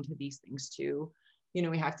respond to these things too.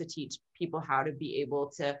 We have to teach people how to be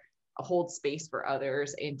able to hold space for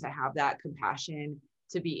others and to have that compassion,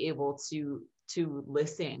 to be able to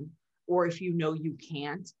listen, or if you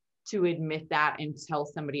can't, to admit that and tell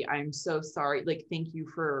somebody, I'm so sorry, like, thank you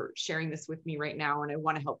for sharing this with me right now, and I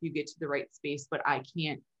want to help you get to the right space, but I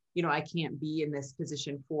can't be in this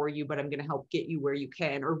position for you, but I'm going to help get you where you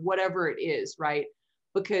can, or whatever it is, right?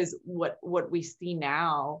 Because what we see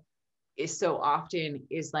now is so often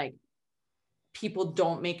is, like, people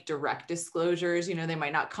don't make direct disclosures. They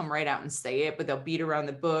might not come right out and say it, but they'll beat around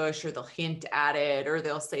the bush, or they'll hint at it, or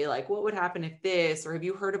they'll say, like, what would happen if this, or have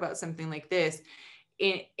you heard about something like this?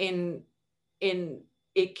 In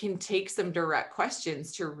it can take some direct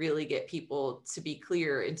questions to really get people to be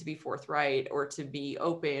clear and to be forthright, or to be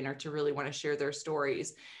open, or to really want to share their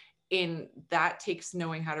stories. And that takes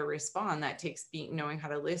knowing how to respond. That takes knowing how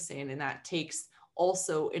to listen. And that takes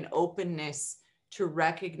also an openness to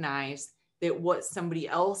recognize that what somebody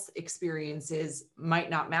else experiences might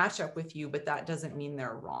not match up with you, but that doesn't mean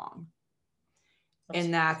they're wrong.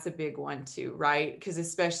 And that's a big one too, right? Because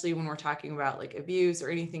especially when we're talking about, like, abuse or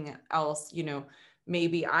anything else,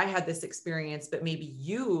 maybe I had this experience, but maybe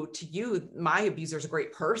to you, my abuser is a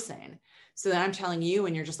great person. So then I'm telling you,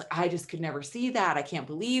 and you're just like, I just could never see that. I can't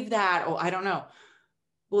believe that. Oh, I don't know.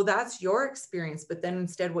 well, that's your experience. But then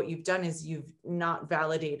instead, what you've done is you've not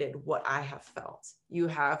validated what I have felt. You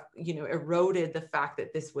have, eroded the fact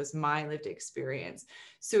that this was my lived experience.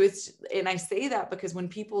 So and I say that because when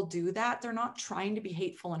people do that, they're not trying to be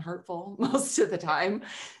hateful and hurtful most of the time.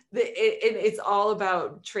 It's all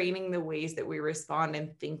about training the ways that we respond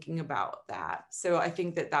and thinking about that. So I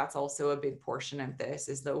think that that's also a big portion of this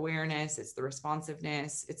is the awareness, it's the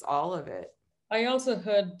responsiveness, it's all of it. I also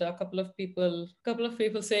heard a couple of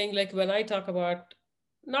people saying like when I talk about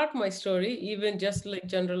not my story, even just like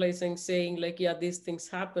generalizing, saying like, yeah, these things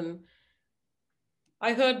happen.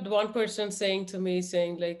 I heard one person saying to me,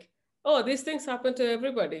 saying like, oh, these things happen to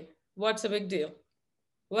everybody. What's a big deal?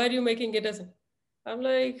 Why are you making it as? I'm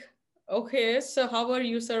like, okay, so how are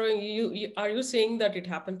you serving are you saying that it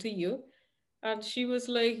happened to you? And she was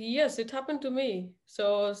like, yes, it happened to me.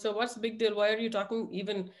 So what's the big deal? Why are you talking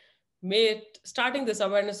even starting this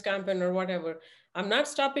awareness campaign or whatever? I'm not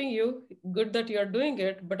stopping you. Good that you're doing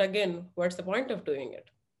it, but again, what's the point of doing it?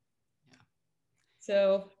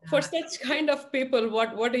 So for Yeah. such kind of people,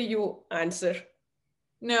 what do you answer?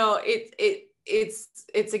 No,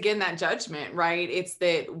 it's again that judgment, right? It's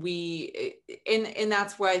that and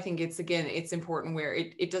that's why I think it's important where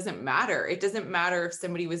it doesn't matter. It doesn't matter if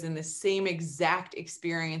somebody was in the same exact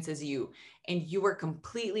experience as you and you were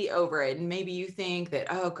completely over it. And maybe you think that,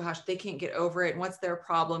 oh gosh, they can't get over it. And what's their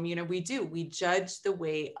problem? We judge the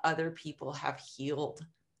way other people have healed.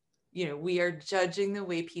 We are judging the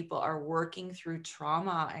way people are working through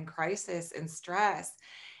trauma and crisis and stress.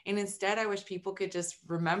 And instead, I wish people could just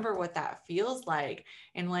remember what that feels like.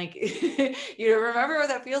 And like, remember what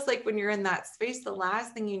that feels like when you're in that space. The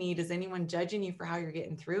last thing you need is anyone judging you for how you're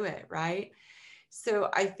getting through it. Right. So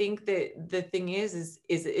I think that the thing is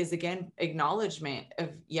again, acknowledgement of,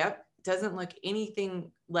 yep, doesn't look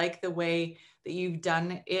anything like the way that you've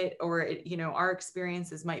done it, or our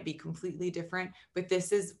experiences might be completely different, but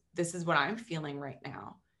this is what I'm feeling right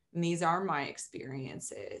now. And these are my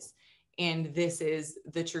experiences. And this is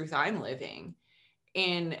the truth I'm living.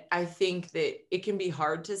 And I think that it can be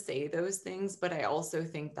hard to say those things, but I also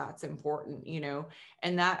think that's important,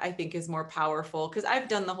 and that I think is more powerful because I've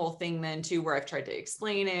done the whole thing then too, where I've tried to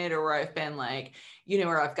explain it or where I've been like,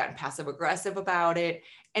 or I've gotten passive aggressive about it.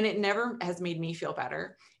 And it never has made me feel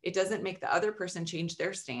better. It doesn't make the other person change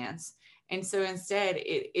their stance. And so instead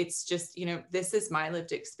it's just, this is my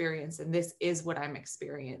lived experience and this is what I'm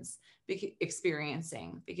experiencing,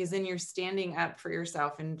 because then you're standing up for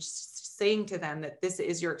yourself and saying to them that this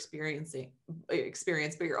is your experience,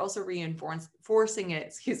 but you're also reinforcing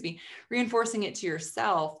it to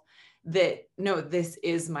yourself that, no, this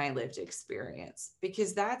is my lived experience.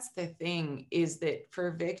 Because that's the thing, is that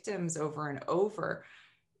for victims over and over,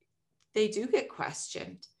 they do get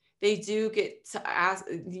questioned. They do get to ask,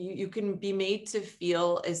 you can be made to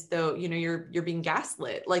feel as though, you're being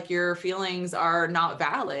gaslit, like your feelings are not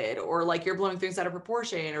valid, or like you're blowing things out of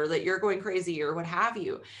proportion, or that you're going crazy, or what have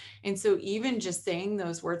you. And so even just saying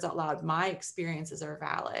those words out loud, my experiences are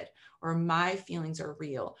valid, or my feelings are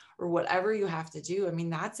real, or whatever you have to do. I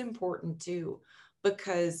mean, that's important too,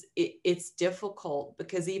 because it's difficult,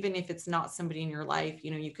 because even if it's not somebody in your life,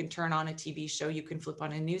 you can turn on a TV show, you can flip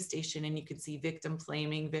on a news station and you can see victim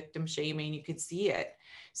blaming, victim shaming, you could see it.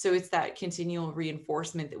 So it's that continual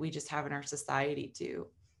reinforcement that we just have in our society too.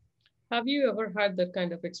 Have you ever had that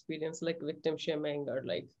kind of experience, like victim shaming or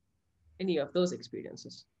like any of those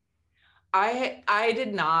experiences? I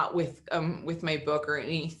did not with my book or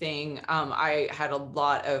anything. I had a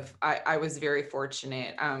lot of, I was very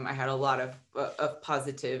fortunate. I had a lot of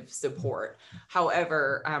positive support.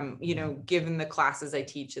 However, given the classes I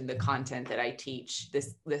teach and the content that I teach,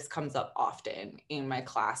 this comes up often in my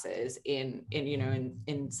classes, in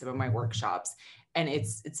some of my workshops, and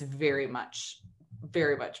it's very much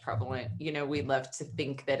prevalent. We love to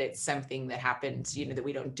think that it's something that happens, that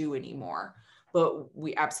we don't do anymore. But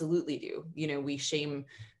we absolutely do. We shame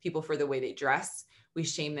people for the way they dress. We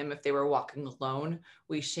shame them if they were walking alone.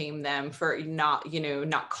 We shame them for not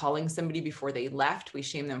calling somebody before they left. We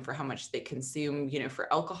shame them for how much they consume,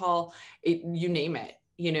 for alcohol, you name it.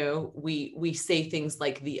 We say things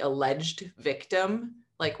like the alleged victim,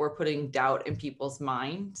 like we're putting doubt in people's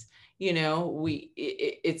minds.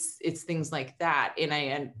 It's things like that.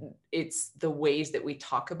 And it's the ways that we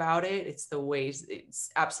talk about it. It's the ways,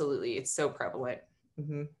 it's so prevalent.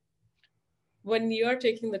 Mm-hmm. When you are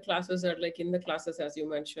taking the classes, or like in the classes, as you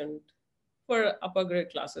mentioned, for upper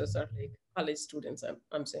grade classes or like college students,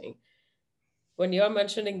 I'm saying, when you're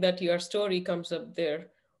mentioning that your story comes up there,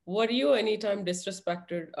 were you anytime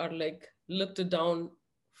disrespected or like looked down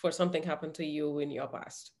for something happened to you in your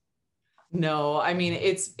past? No, I mean,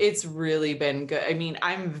 it's really been good. I mean,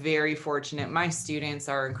 I'm very fortunate. My students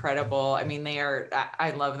are incredible. I mean,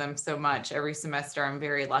 I love them so much. Every semester, I'm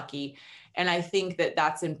very lucky. And I think that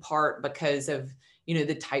that's in part because of,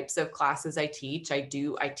 the types of classes I teach. I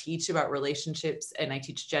teach about relationships, and I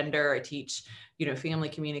teach gender. I teach, family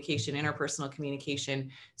communication, interpersonal communication.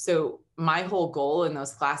 So my whole goal in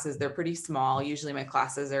those classes, they're pretty small. Usually my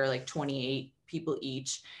classes are like 28 people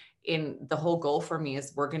each. And the whole goal for me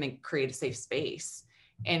is we're going to create a safe space.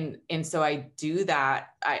 And so I do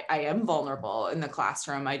that. I am vulnerable in the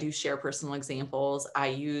classroom. I do share personal examples. I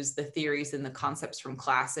use the theories and the concepts from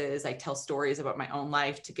classes. I tell stories about my own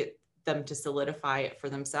life to get them to solidify it for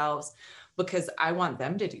themselves, because I want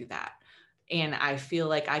them to do that. And I feel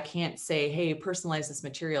like I can't say, hey, personalize this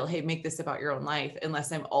material, hey, make this about your own life,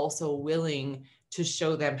 unless I'm also willing to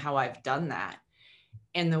show them how I've done that.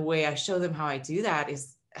 And the way I show them how I do that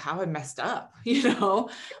is how I messed up,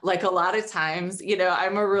 like a lot of times,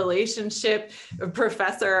 I'm a relationship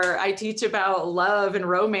professor. I teach about love and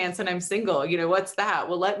romance, and I'm single. What's that?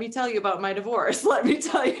 Well, let me tell you about my divorce. Let me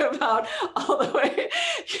tell you about all the way,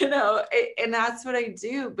 and that's what I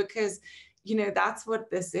do, because that's what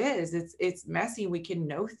this is. It's messy. We can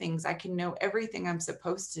know things. I can know everything I'm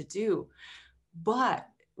supposed to do. But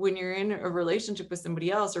when you're in a relationship with somebody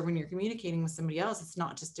else, or when you're communicating with somebody else, it's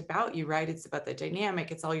not just about you, right? It's about the dynamic.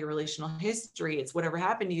 It's all your relational history. It's whatever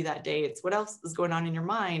happened to you that day. It's what else is going on in your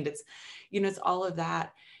mind. It's, it's all of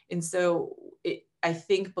that. And so I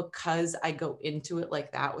think because I go into it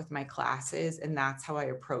like that with my classes, and that's how I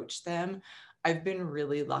approach them, I've been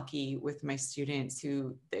really lucky with my students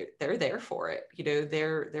who they're there for it.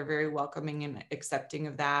 They're very welcoming and accepting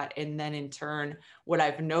of that. And then in turn, what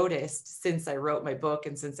I've noticed since I wrote my book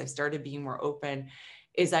and since I started being more open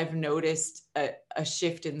is I've noticed a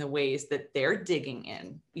shift in the ways that they're digging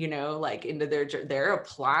in, like into they're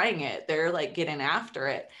applying it. They're like getting after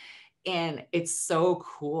it. And it's so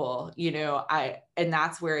cool, and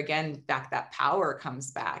that's where, again, that power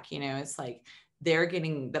comes back, it's like, they're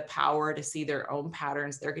getting the power to see their own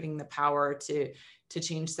patterns. They're getting the power to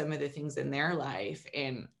change some of the things in their life.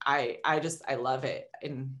 And I love it.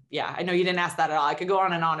 And yeah, I know you didn't ask that at all. I could go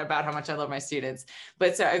on and on about how much I love my students,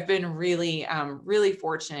 but so I've been really, really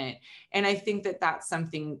fortunate. And I think that that's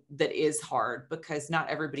something that is hard, because not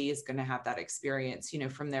everybody is going to have that experience,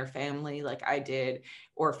 from their family, like I did,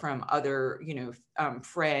 or from other,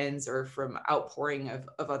 friends, or from outpouring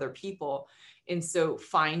of other people. And so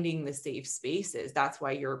finding the safe spaces, that's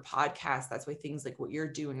why your podcast, that's why things like what you're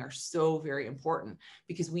doing are so very important,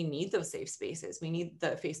 because we need those safe spaces. We need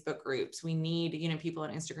the Facebook groups. We need, people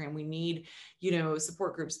on Instagram. We need,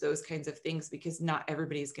 support groups, those kinds of things, because not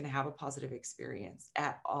everybody's going to have a positive experience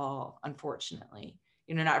at all, unfortunately.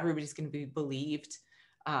 Not everybody's going to be believed,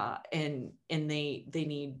 and they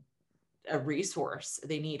need a resource.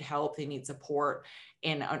 They need help. They need support.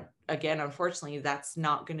 And again, unfortunately, that's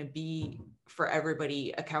not going to be for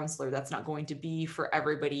everybody a counselor. That's not going to be for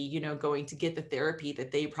everybody, going to get the therapy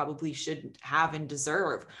that they probably should have and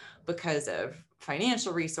deserve because of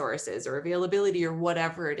financial resources or availability or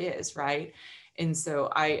whatever it is, right? And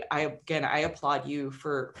so I applaud you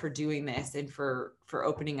for doing this and for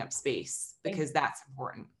opening up space, because that's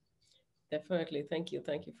important. Definitely. Thank you.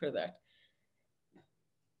 Thank you for that.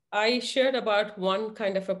 I shared about one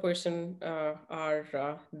kind of a person,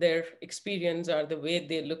 or their experience, or the way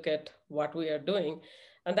they look at what we are doing.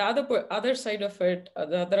 And the other side of it,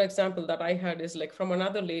 the other example that I had is like from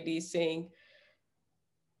another lady saying,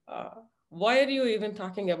 why are you even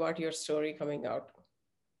talking about your story coming out?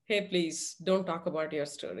 Hey, please don't talk about your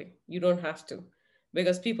story. You don't have to,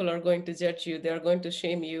 because people are going to judge you. They're going to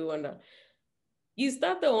shame you. And is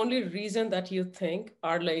that the only reason that you think,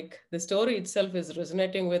 or like the story itself is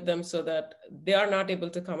resonating with them so that they are not able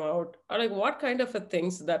to come out? Or like what kind of a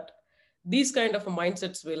things that these kind of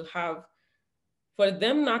mindsets will have for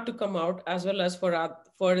them not to come out, as well as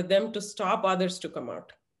for them to stop others to come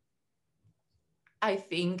out? I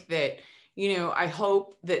think that, I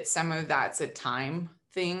hope that some of that's a time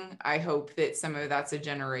thing. I hope that some of that's a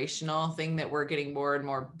generational thing, that we're getting more and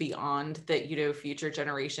more beyond that, future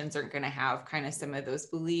generations aren't going to have kind of some of those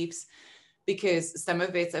beliefs, because some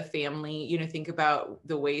of it's a family, think about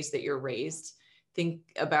the ways that you're raised. Think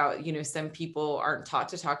about, some people aren't taught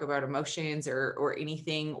to talk about emotions or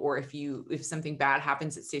anything, or if something bad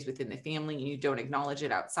happens, it stays within the family and you don't acknowledge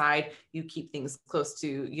it outside. You keep things close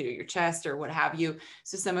to, your chest or what have you.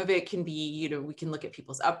 So some of it can be, we can look at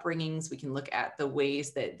people's upbringings. We can look at the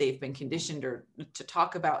ways that they've been conditioned or to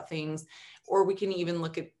talk about things, or we can even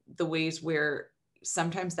look at the ways where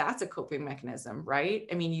sometimes that's a coping mechanism, right?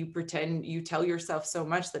 I mean, you tell yourself so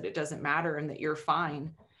much that it doesn't matter and that you're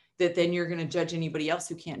fine, that then you're going to judge anybody else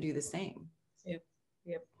who can't do the same. Yep.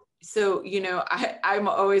 Yep. So, I'm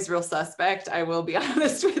always real suspect. I will be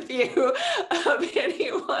honest with you, of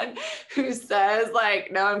anyone who says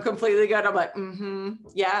like, no, I'm completely good. I'm like,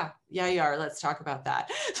 yeah, you are. Let's talk about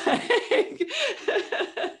that.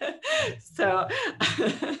 So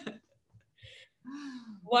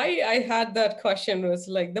why I had that question was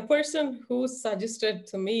like the person who suggested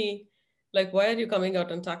to me, like, why are you coming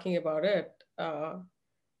out and talking about it?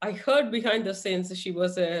 I heard behind the scenes she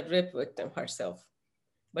was a rape victim herself,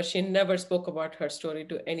 but she never spoke about her story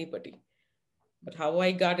to anybody. But how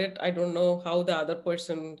I got it, I don't know how the other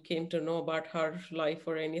person came to know about her life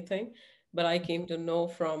or anything. But I came to know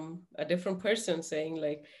from a different person saying,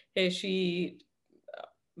 like, hey, she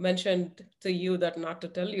mentioned to you that not to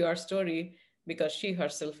tell your story because she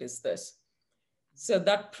herself is this. So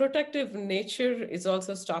that protective nature is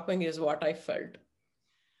also stopping, is what I felt.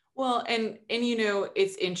 well, and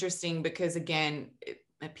it's interesting because again,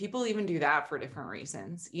 people even do that for different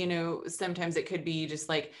reasons. Sometimes it could be just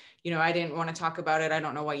like, I didn't want to talk about it. I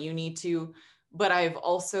don't know why you need to. But I've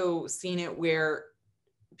also seen it where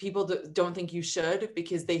people don't think you should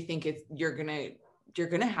because they think you're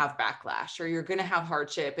gonna have backlash or you're gonna have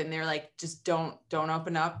hardship, and they're like, just don't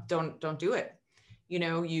open up, don't do it.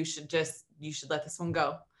 You should let this one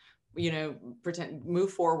go. Pretend,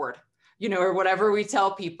 move forward. Or whatever we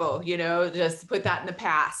tell people, just put that in the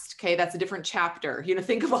past. Okay, that's a different chapter.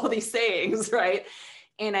 Think of all these sayings, right?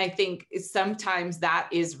 And I think sometimes that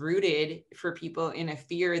is rooted for people in a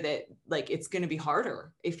fear that like it's going to be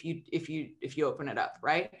harder if you open it up,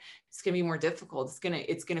 right? It's going to be more difficult.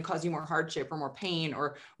 It's going to cause you more hardship or more pain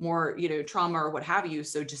or more trauma or what have you.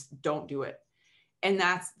 So just don't do it. And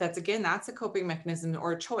that's a coping mechanism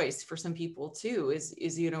or a choice for some people too. Is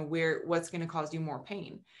what's going to cause you more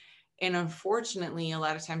pain. And unfortunately, a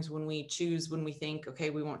lot of times when we think, okay,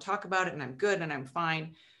 we won't talk about it and I'm good and I'm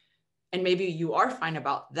fine. And maybe you are fine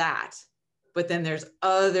about that, but then there's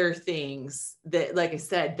other things that, like I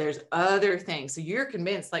said, there's other things. So you're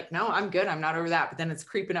convinced like, no, I'm good. I'm not over that. But then it's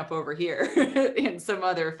creeping up over here in some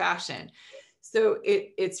other fashion. So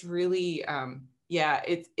it's really,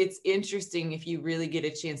 it's interesting if you really get a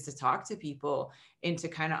chance to talk to people and to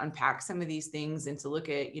kind of unpack some of these things and to look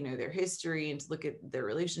at, their history and to look at their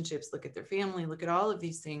relationships, look at their family, look at all of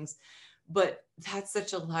these things. But that's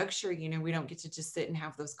such a luxury, we don't get to just sit and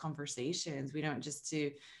have those conversations. We don't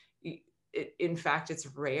in fact, it's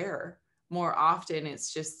rare. More often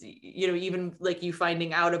it's just, even like you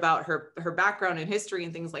finding out about her background and history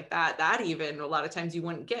and things like that even a lot of times you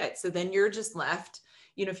wouldn't get. So then you're just left,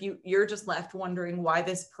 if you're just left wondering why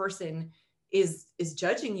this person is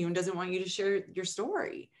judging you and doesn't want you to share your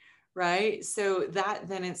story. Right. So that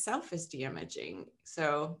then itself is damaging.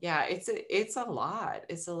 So yeah, it's a lot.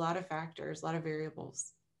 It's a lot of factors, a lot of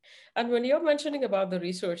variables. And when you're mentioning about the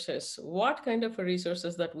resources, what kind of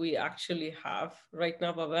resources that we actually have right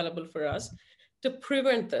now available for us to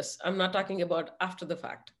prevent this? I'm not talking about after the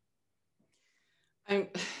fact. I'm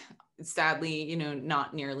sadly,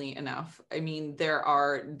 not nearly enough. I mean,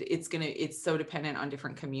 it's so dependent on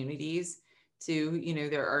different communities too.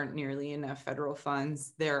 There aren't nearly enough federal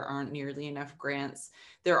funds. There aren't nearly enough grants.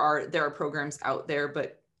 There are programs out there,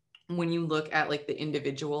 but when you look at like the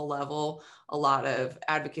individual level, a lot of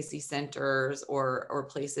advocacy centers or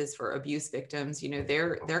places for abuse victims,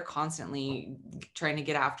 they're constantly trying to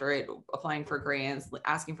get after it, applying for grants,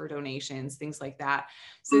 asking for donations, things like that.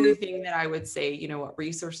 So the thing that I would say, what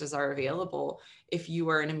resources are available, if you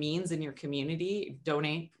are in a means in your community,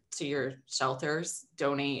 donate to your shelters,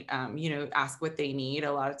 donate, ask what they need.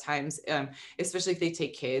 A lot of times, especially if they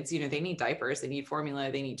take kids, they need diapers, they need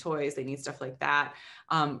formula, they need toys, they need stuff like that.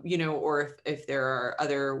 Or if there are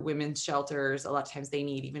other women's shelters, a lot of times they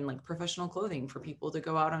need even like professional clothing for people to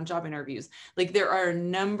go out on job interviews. Like there are a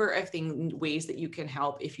number of ways that you can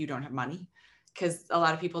help if you don't have money, because a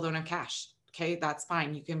lot of people don't have cash. Okay, that's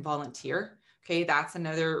fine. You can volunteer. Okay, that's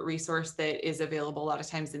another resource that is available a lot of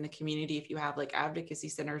times in the community. If you have like advocacy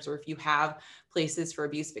centers or if you have places for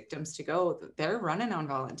abuse victims to go, they're running on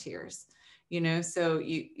volunteers. So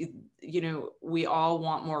we all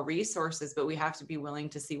want more resources, but we have to be willing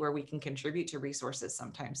to see where we can contribute to resources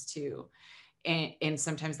sometimes too. And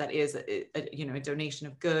sometimes that is a donation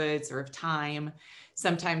of goods or of time.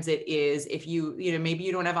 Sometimes it is if maybe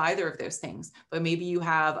you don't have either of those things, but maybe you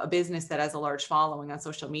have a business that has a large following on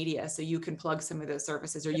social media, so you can plug some of those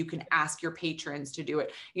services, or you can ask your patrons to do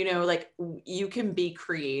it. Like you can be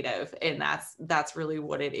creative, and that's really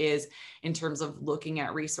what it is in terms of looking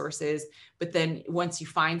at resources. But then once you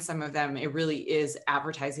find some of them, it really is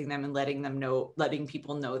advertising them and letting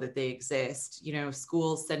people know that they exist.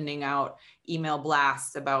 Schools sending out email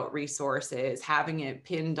blasts about resources, having it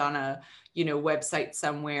pinned on a, website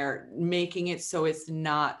somewhere, making it so it's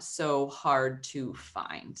not so hard to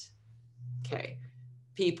find. Okay.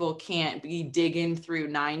 People can't be digging through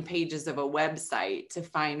 9 pages of a website to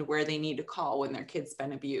find where they need to call when their kid's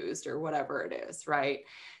been abused or whatever it is, right?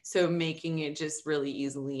 So making it just really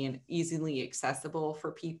easily accessible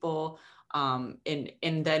for people. And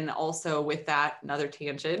then also with that, another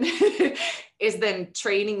tangent is then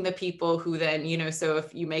training the people who then, so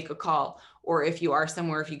if you make a call or if you are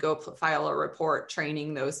somewhere, if you go file a report,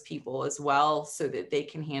 training those people as well so that they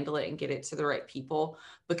can handle it and get it to the right people.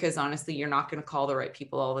 Because honestly, you're not going to call the right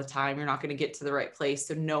people all the time. You're not going to get to the right place.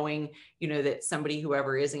 So knowing, that somebody,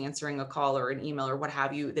 whoever is answering a call or an email or what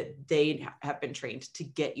have you, that they have been trained to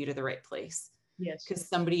get you to the right place. Yes. Because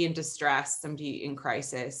somebody in distress, somebody in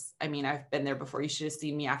crisis. I mean, I've been there before. You should have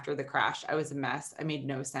seen me after the crash. I was a mess. I made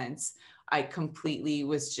no sense. I completely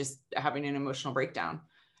was just having an emotional breakdown.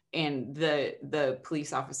 And the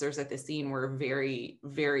police officers at the scene were very,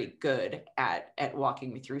 very good at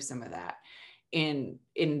walking me through some of that. And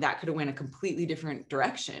that could have went a completely different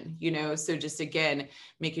direction, So just again,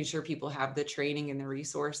 making sure people have the training and the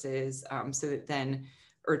resources so that then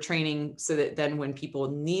when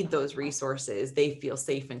people need those resources, they feel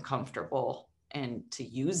safe and comfortable and to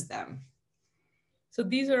use them. So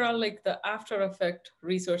these are all like the after effect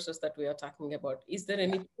resources that we are talking about. Is there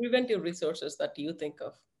any preventive resources that you think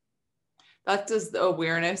of? That's just the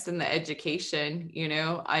awareness and the education,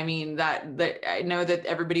 I mean, that I know that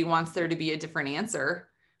everybody wants there to be a different answer,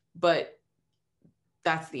 but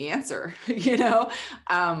that's the answer,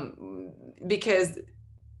 because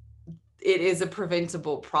it is a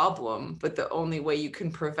preventable problem, but the only way you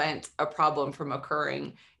can prevent a problem from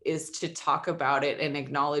occurring is to talk about it and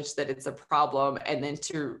acknowledge that it's a problem, and then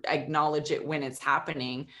to acknowledge it when it's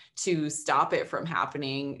happening, to stop it from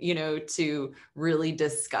happening, to really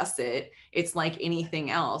discuss it. It's like anything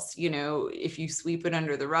else, if you sweep it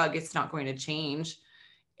under the rug, it's not going to change.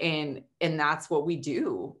 And that's what we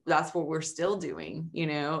do. That's what we're still doing,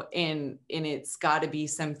 and it's got to be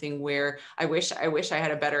something where I wish I had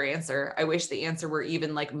a better answer. I wish the answer were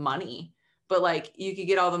even like money, but like you could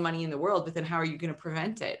get all the money in the world, but then how are you going to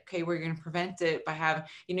prevent it? Okay. We're going to prevent it by having,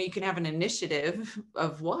 you can have an initiative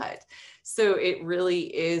of what? So it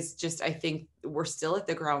really is just, I think we're still at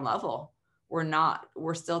the ground level.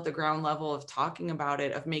 We're still at the ground level of talking about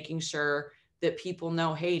it, of making sure that people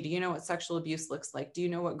know, hey, do you know what sexual abuse looks like? Do you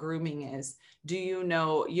know what grooming is? Do you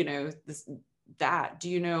know, that? Do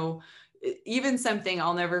you know even something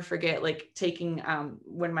I'll never forget, like taking,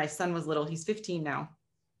 when my son was little, he's 15 now.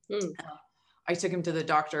 I took him to the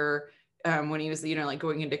doctor when he was, like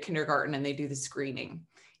going into kindergarten, and they do the screening.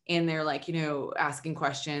 And they're like, asking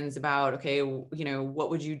questions about, okay,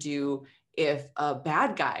 what would you do if a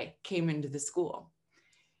bad guy came into the school?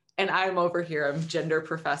 And I'm over here, I'm gender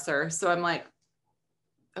professor. So I'm like,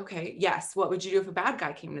 okay, yes. What would you do if a bad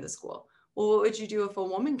guy came into the school? Well, what would you do if a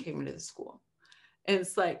woman came into the school? And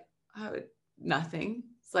it's like, nothing.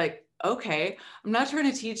 It's like, okay, I'm not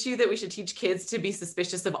trying to teach you that we should teach kids to be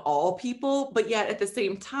suspicious of all people, but yet at the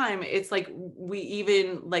same time, it's like we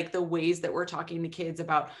even like the ways that we're talking to kids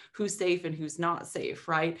about who's safe and who's not safe,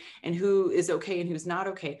 right? And who is okay and who's not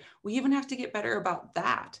okay. We even have to get better about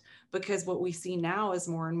that, because what we see now is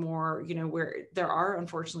more and more, where there are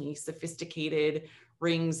unfortunately sophisticated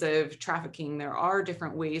rings of trafficking. There are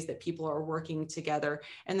different ways that people are working together,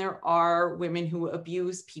 and there are women who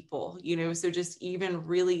abuse people, so just even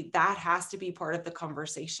really that has to be part of the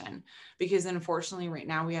conversation, because unfortunately right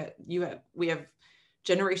now we have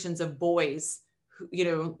generations of boys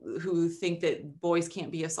who think that boys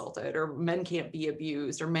can't be assaulted, or men can't be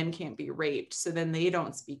abused, or men can't be raped. So then they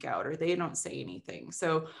don't speak out, or they don't say anything.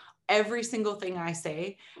 So every single thing I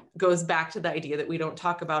say goes back to the idea that we don't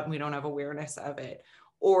talk about and we don't have awareness of it,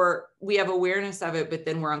 or we have awareness of it, but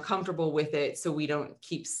then we're uncomfortable with it. So we don't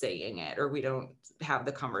keep saying it, or we don't have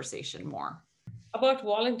the conversation more. About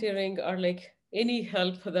volunteering, or like any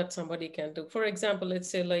help that somebody can do. For example, let's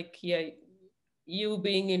say like, you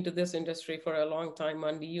being into this industry for a long time,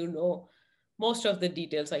 and most of the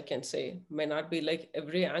details, I can say, may not be like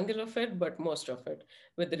every angle of it, but most of it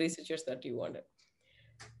with the researchers that you wanted.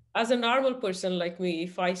 As a normal person like me,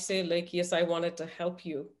 if I say like, yes, I wanted to help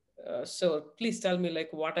you, so please tell me like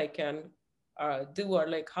what I can do, or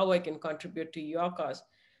like how I can contribute to your cause,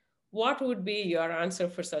 what would be your answer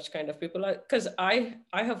for such kind of people? Because I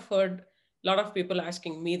have heard a lot of people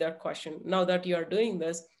asking me that question. Now that you're doing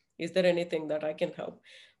this, is there anything that I can help?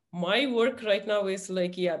 My work right now is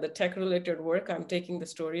like, yeah, the tech related work. I'm taking the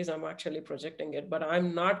stories, I'm actually projecting it, but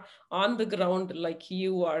I'm not on the ground like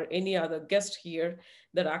you or any other guest here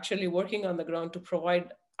that actually working on the ground to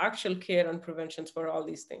provide actual care and preventions for all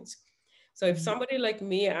these things. So if Mhm. somebody like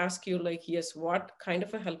me ask you like, yes, what kind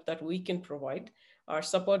of a help that we can provide or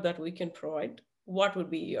support that we can provide, what would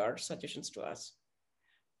be your suggestions to us?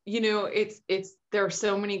 It's there are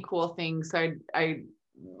so many cool things. I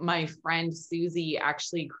my friend Susie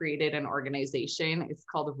actually created an organization. It's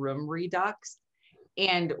called Room Redux.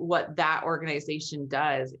 And what that organization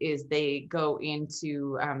does is they go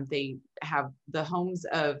into, they have the homes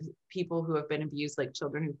of people who have been abused, like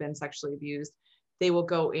children who've been sexually abused. They will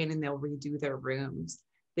go in and they'll redo their rooms.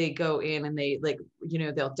 They go in and they like,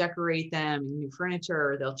 they'll decorate them, new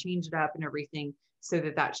furniture, they'll change it up and everything so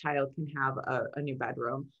that that child can have a new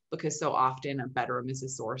bedroom, because so often a bedroom is a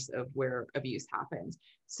source of where abuse happens.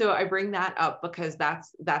 So I bring that up because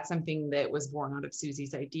that's something that was born out of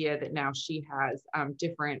Susie's idea, that now she has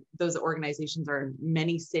different, those organizations are in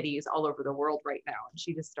many cities all over the world right now. And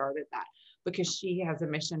she just started that because she has a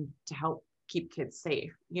mission to help keep kids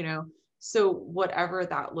safe. So whatever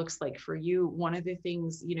that looks like for you, one of the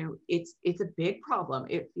things, it's a big problem.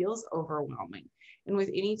 It feels overwhelming. And with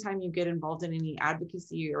any time you get involved in any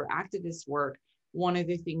advocacy or activist work, one of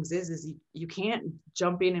the things is you can't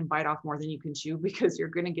jump in and bite off more than you can chew, because you're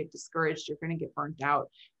going to get discouraged, you're going to get burnt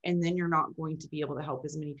out, and then you're not going to be able to help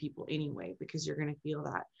as many people anyway, because you're going to feel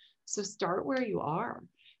that. So start where you are.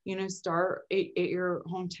 Start at your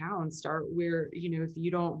hometown. Start where, if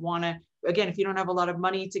you don't want to, again, if you don't have a lot of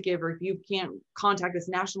money to give, or if you can't contact this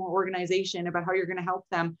national organization about how you're going to help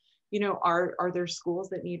them, are there schools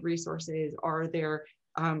that need resources? Are there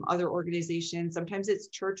other organizations? Sometimes it's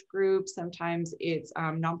church groups, sometimes it's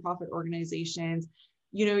nonprofit organizations.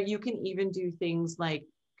 You can even do things like,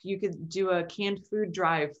 you could do a canned food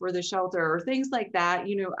drive for the shelter or things like that.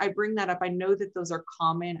 I bring that up. I know that those are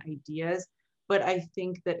common ideas, but I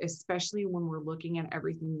think that especially when we're looking at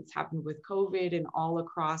everything that's happened with COVID and all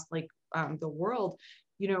across like the world,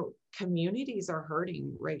 communities are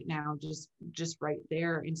hurting right now, just right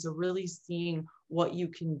there. And so really seeing what you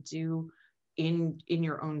can do in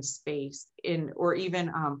your own space, or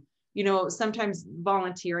even sometimes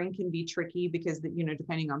volunteering can be tricky because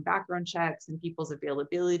depending on background checks and people's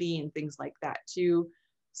availability and things like that too.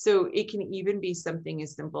 So it can even be something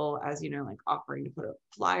as simple as like offering to put up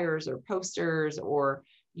flyers or posters, or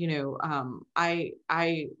I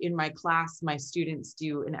in my class, my students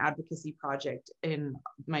do an advocacy project in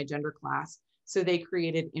my gender class. So they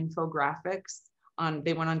created infographics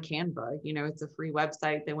they went on Canva. It's a free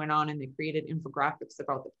website. They went on and they created infographics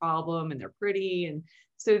about the problem, and they're pretty. And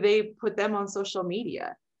so they put them on social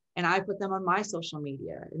media, and I put them on my social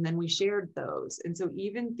media, and then we shared those. And so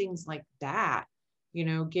even things like that,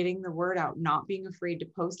 getting the word out, not being afraid to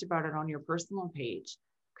post about it on your personal page.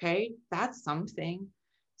 Okay. That's something.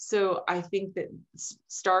 So I think that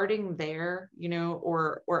starting there,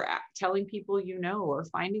 or telling people, or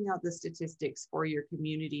finding out the statistics for your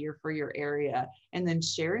community or for your area, and then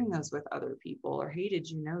sharing those with other people, or, hey, did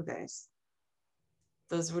you know this?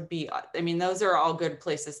 Those would be, I mean, those are all good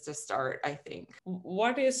places to start, I think.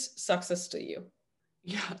 What is success to you?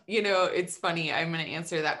 Yeah, it's funny. I'm going to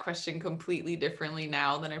answer that question completely differently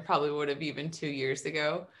now than I probably would have even 2 years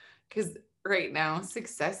ago. Because right now,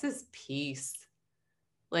 success is peace.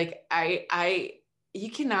 Like you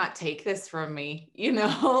cannot take this from me,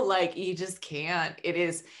 like you just can't. It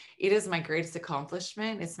is my greatest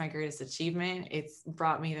accomplishment. It's my greatest achievement. It's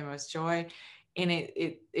brought me the most joy. And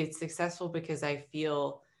it's successful because I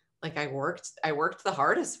feel like I worked the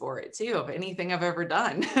hardest for it too, of anything I've ever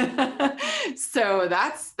done. So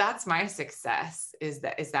that's my success, is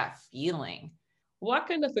that feeling. What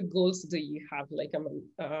kind of a goals do you have? Like, I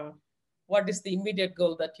mean, what is the immediate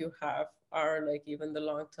goal that you have, or like even the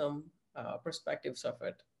long term perspectives of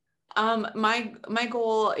it? My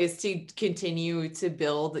goal is to continue to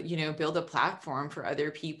build a platform for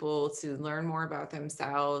other people to learn more about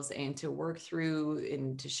themselves and to work through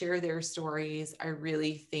and to share their stories. I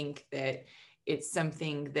really think that it's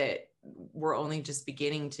something that we're only just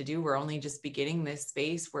beginning to do. We're only just beginning this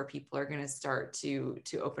space where people are going to start to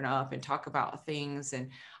open up and talk about things. And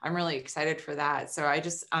I'm really excited for that. So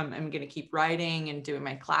I'm going to keep writing and doing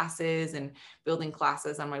my classes and building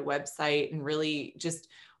classes on my website, and really just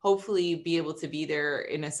hopefully be able to be there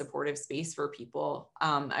in a supportive space for people.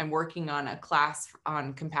 I'm working on a class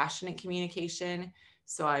on compassionate communication.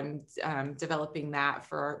 So I'm developing that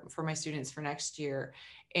for my students for next year.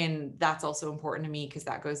 And that's also important to me because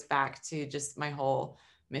that goes back to just my whole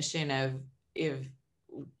mission of, if,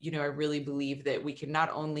 I really believe that we can not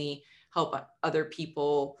only help other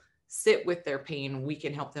people sit with their pain, we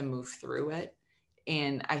can help them move through it.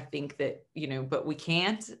 And I think that, but we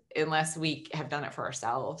can't unless we have done it for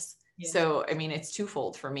ourselves. Yes. So, I mean, it's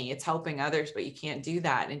twofold for me. It's helping others, but you can't do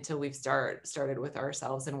that until we've started with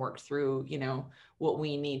ourselves and worked through, what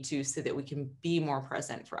we need to, so that we can be more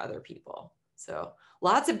present for other people. So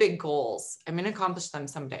lots of big goals. I'm going to accomplish them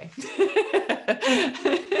someday.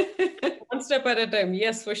 One step at a time.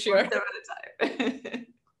 Yes, for sure. One step at a time.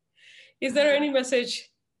 Is there any message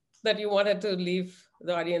that you wanted to leave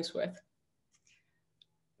the audience with?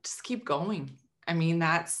 Just keep going. I mean,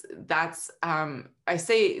 that's I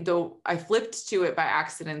say, though, I flipped to it by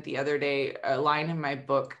accident the other day, a line in my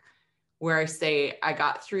book where I say, I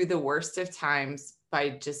got through the worst of times by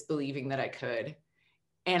just believing that I could.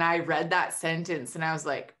 And I read that sentence and I was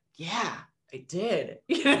like, yeah, I did,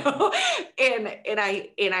 and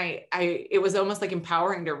it was almost like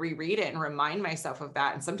empowering to reread it and remind myself of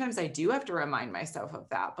that. And sometimes I do have to remind myself of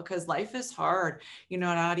that, because life is hard,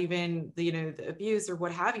 not even the abuse or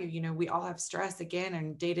what have you, we all have stress again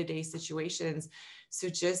in day-to-day situations. So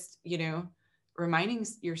just, reminding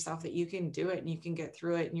yourself that you can do it and you can get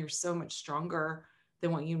through it, and you're so much stronger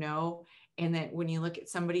than what you know. And that when you look at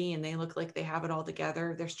somebody and they look like they have it all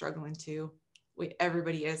together, they're struggling too.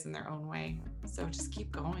 Everybody is in their own way. So just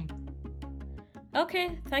keep going.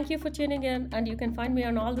 Okay, thank you for tuning in, and you can find me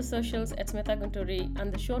on all the socials at Smita Gunturi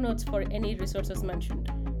and the show notes for any resources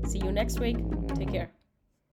mentioned. See you next week. Take care.